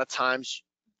 a lot of times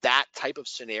that type of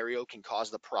scenario can cause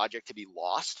the project to be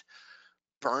lost.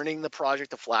 Burning the project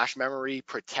to flash memory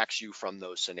protects you from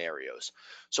those scenarios.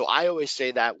 So I always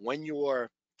say that when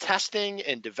you're testing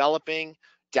and developing,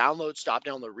 download, stop,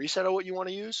 download, reset are what you want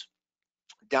to use.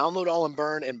 Download all and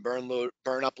burn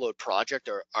upload project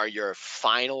are your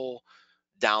final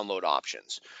download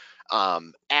options.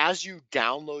 As you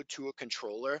download to a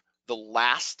controller, the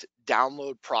last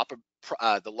download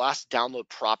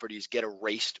properties get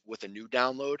erased with a new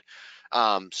download.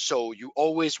 So you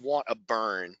always want a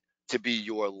burn to be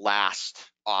your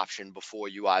last option before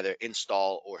you either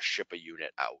install or ship a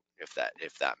unit out, if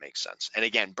that makes sense. And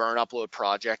again, burn upload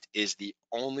project is the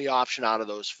only option out of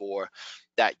those four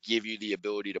that give you the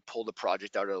ability to pull the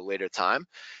project out at a later time.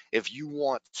 If you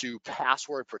want to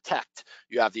password protect,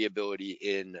 you have the ability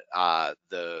in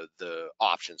the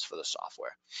options for the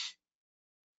software.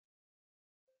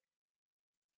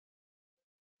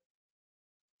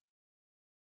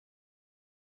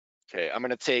 Okay, I'm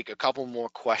gonna take a couple more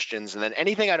questions, and then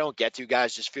anything I don't get to,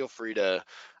 guys, just feel free to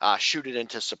shoot it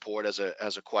into support as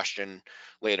a question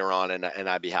later on, and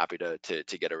I'd be happy to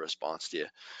get a response to you.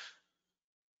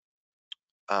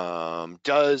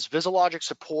 Does VisiLogic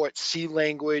support C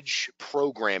language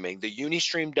programming? The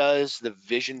Unistream does, the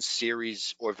Vision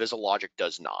series or VisiLogic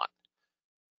does not.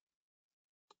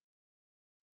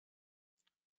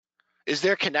 Is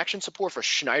there connection support for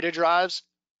Schneider drives?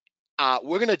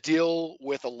 We're going to deal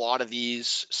with a lot of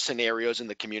these scenarios in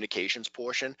the communications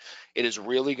portion. It is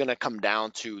really going to come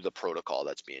down to the protocol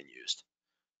that's being used.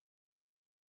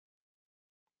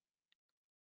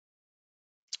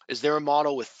 Is there a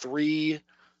model with 3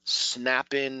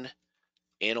 snap-in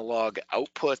analog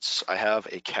outputs? I have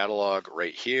a catalog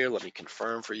right here. Let me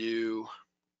confirm for you.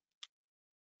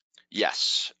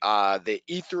 Yes, the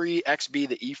E3XB,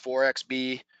 the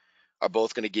E4XB are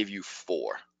both going to give you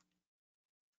 4.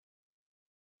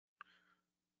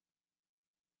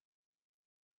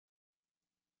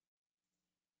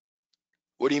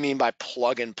 What do you mean by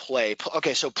plug and play?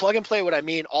 Okay, so plug and play, what I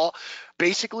mean,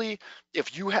 basically,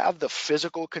 if you have the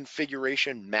physical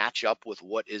configuration match up with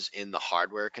what is in the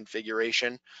hardware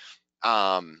configuration,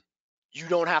 you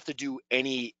don't have to do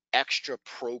any extra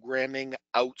programming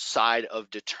outside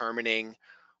of determining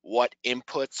what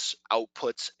inputs,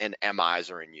 outputs, and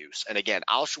MIs are in use. And again,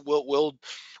 we'll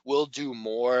do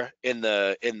more in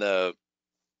the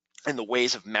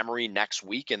ways of memory next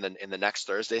week in the next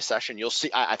Thursday session. You'll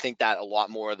see, I think that a lot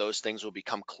more of those things will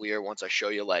become clear once I show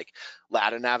you like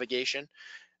ladder navigation.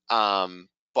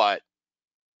 But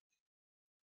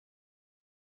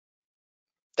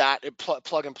that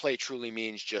plug and play truly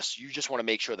means you just want to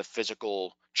make sure the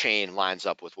physical chain lines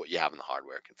up with what you have in the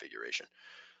hardware configuration.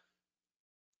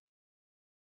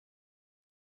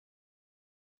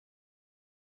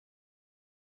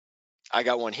 I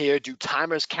got one here. Do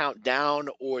timers count down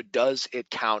or does it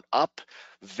count up?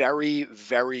 Very,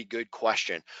 very good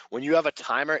question. When you have a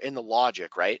timer in the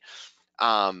logic, right?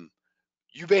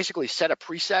 You basically set a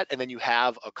preset and then you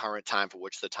have a current time for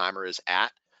which the timer is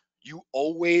at. You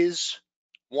always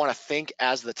want to think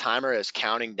as the timer is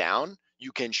counting down,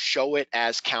 you can show it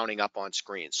as counting up on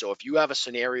screen. So if you have a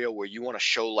scenario where you want to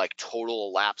show like total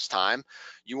elapsed time,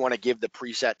 you want to give the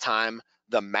preset time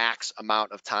the max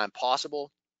amount of time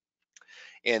possible.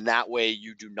 and that way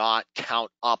you do not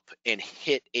count up and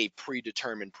hit a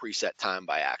predetermined preset time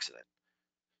by accident.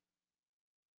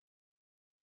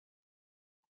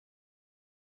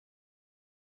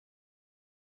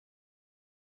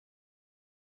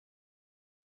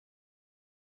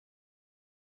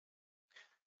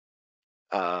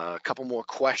 A couple more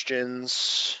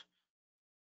questions.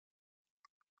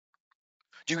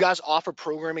 Do you guys offer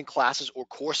programming classes or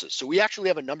courses? So we actually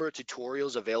have a number of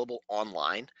tutorials available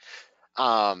online.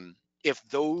 If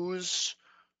those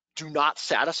do not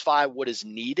satisfy what is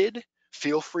needed,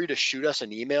 feel free to shoot us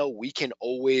an email. We can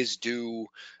always do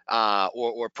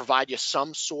or provide you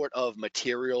some sort of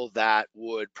material that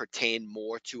would pertain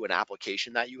more to an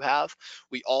application that you have.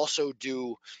 We also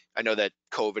do, I know that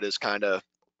COVID is kind of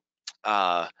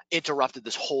interrupted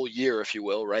this whole year, if you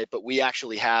will, right? But we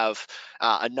actually have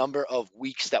a number of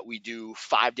weeks that we do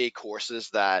 5-day courses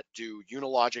that do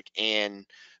Unilogic and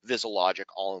VisiLogic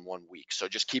all in one week. So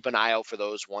just keep an eye out for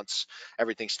those once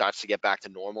everything starts to get back to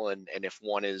normal. And if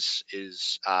one is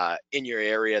in your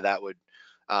area, that would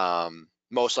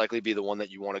most likely be the one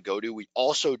that you want to go to. We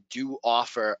also do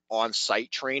offer on-site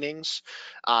trainings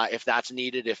if that's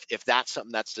needed. If that's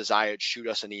something that's desired, shoot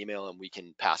us an email and we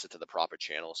can pass it to the proper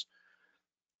channels.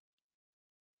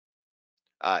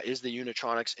 Is the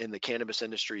Unitronics in the cannabis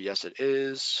industry? Yes, it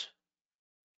is.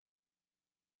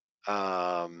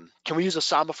 Can we use a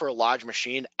Samba for a large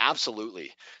machine?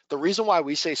 Absolutely. The reason why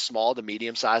we say small to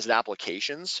medium-sized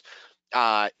applications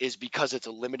is because it's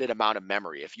a limited amount of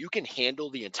memory. If you can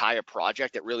handle the entire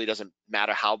project, it really doesn't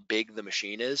matter how big the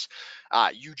machine is.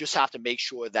 You just have to make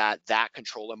sure that that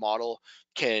controller model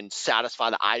can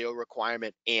satisfy the I/O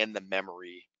requirement and the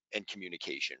memory and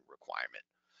communication requirement.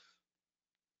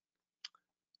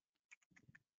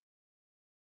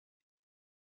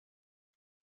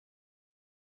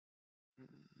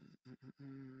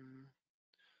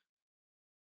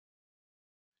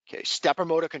 Okay, stepper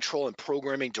motor control and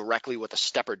programming directly with a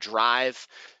stepper drive.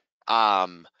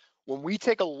 When we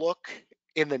take a look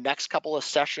in the next couple of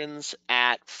sessions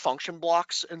at function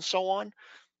blocks and so on,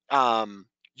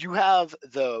 you have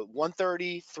the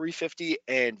 130, 350,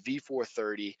 and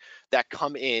V430 that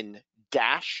come in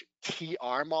dash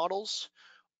TR models.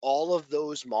 All of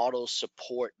those models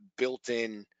support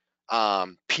built-in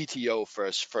PTO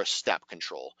for step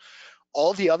control.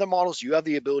 All the other models, you have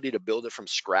the ability to build it from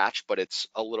scratch, but it's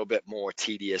a little bit more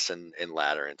tedious and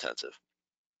ladder intensive.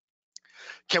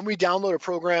 Can we download a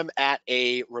program at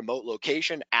a remote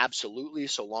location? Absolutely,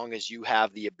 so long as you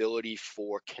have the ability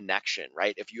for connection,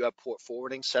 right? If you have port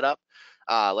forwarding set up,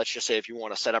 let's just say if you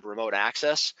want to set up remote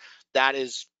access, that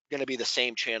is going to be the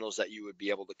same channels that you would be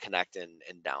able to connect and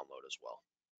download as well.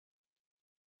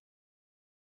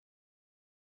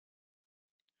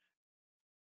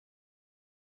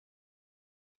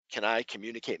 Can I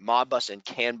communicate Modbus and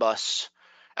CAN bus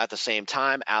at the same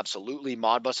time? Absolutely.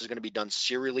 Modbus is going to be done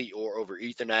serially or over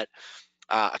Ethernet.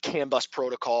 A CAN bus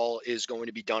protocol is going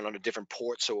to be done on a different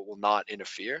port, so it will not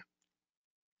interfere.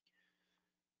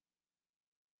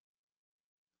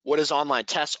 What is online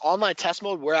test? Online test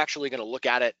mode, we're actually going to look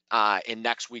at it in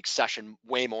next week's session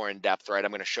way more in depth, right? I'm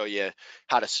going to show you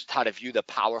how to view the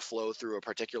power flow through a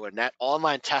particular net.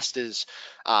 Online test is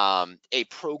a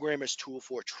programmer's tool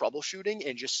for troubleshooting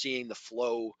and just seeing the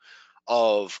flow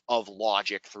of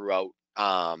logic throughout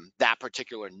that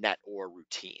particular net or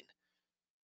routine.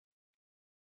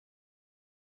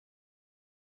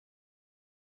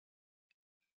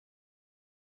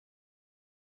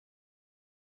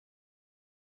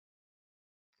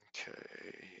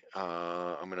 Okay,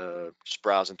 I'm gonna just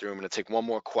browsing through. I'm gonna take one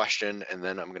more question and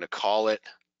then I'm gonna call it.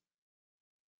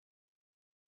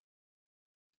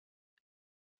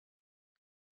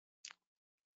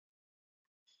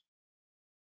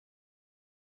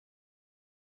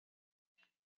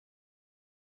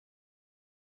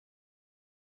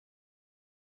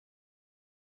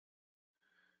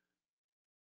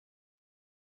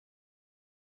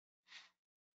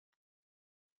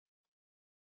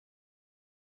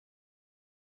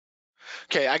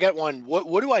 Okay, I got one.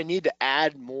 What do I need to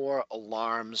add more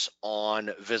alarms on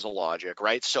VisiLogic,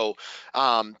 right? So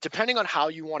depending on how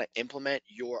you want to implement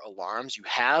your alarms, you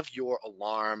have your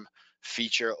alarm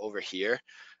feature over here.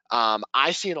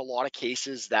 I see in a lot of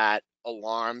cases that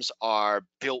alarms are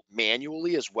built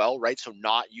manually as well, right? So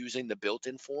not using the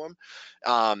built-in form.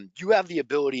 You have the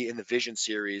ability in the Vision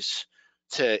series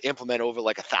to implement over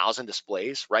like 1,000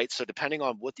 displays, right? So depending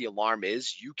on what the alarm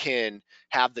is, you can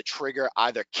have the trigger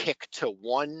either kick to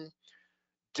one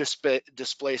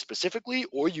display specifically,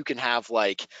 or you can have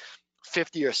like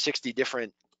 50 or 60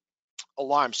 different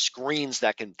alarm screens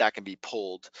that can be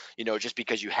pulled, just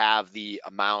because you have the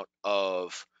amount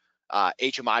of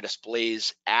HMI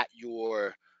displays at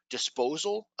your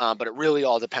disposal, but it really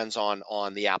all depends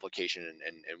on the application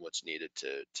and what's needed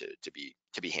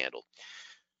to be handled.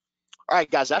 All right,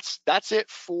 guys, that's it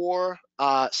for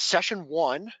session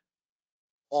 1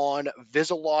 on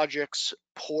VisiLogic's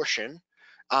portion.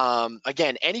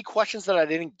 Again, any questions that I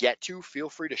didn't get to, feel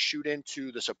free to shoot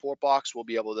into the support box. We'll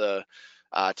be able to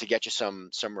get you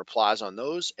some replies on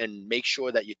those, and make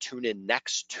sure that you tune in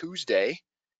next Tuesday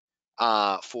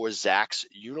for Zach's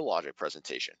Unilogic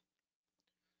presentation.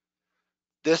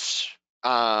 This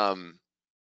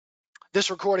this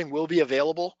recording will be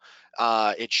available.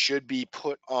 It should be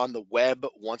put on the web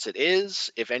once it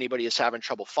is. If anybody is having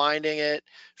trouble finding it,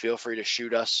 feel free to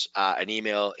shoot us an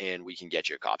email and we can get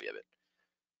you a copy of it.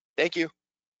 Thank you.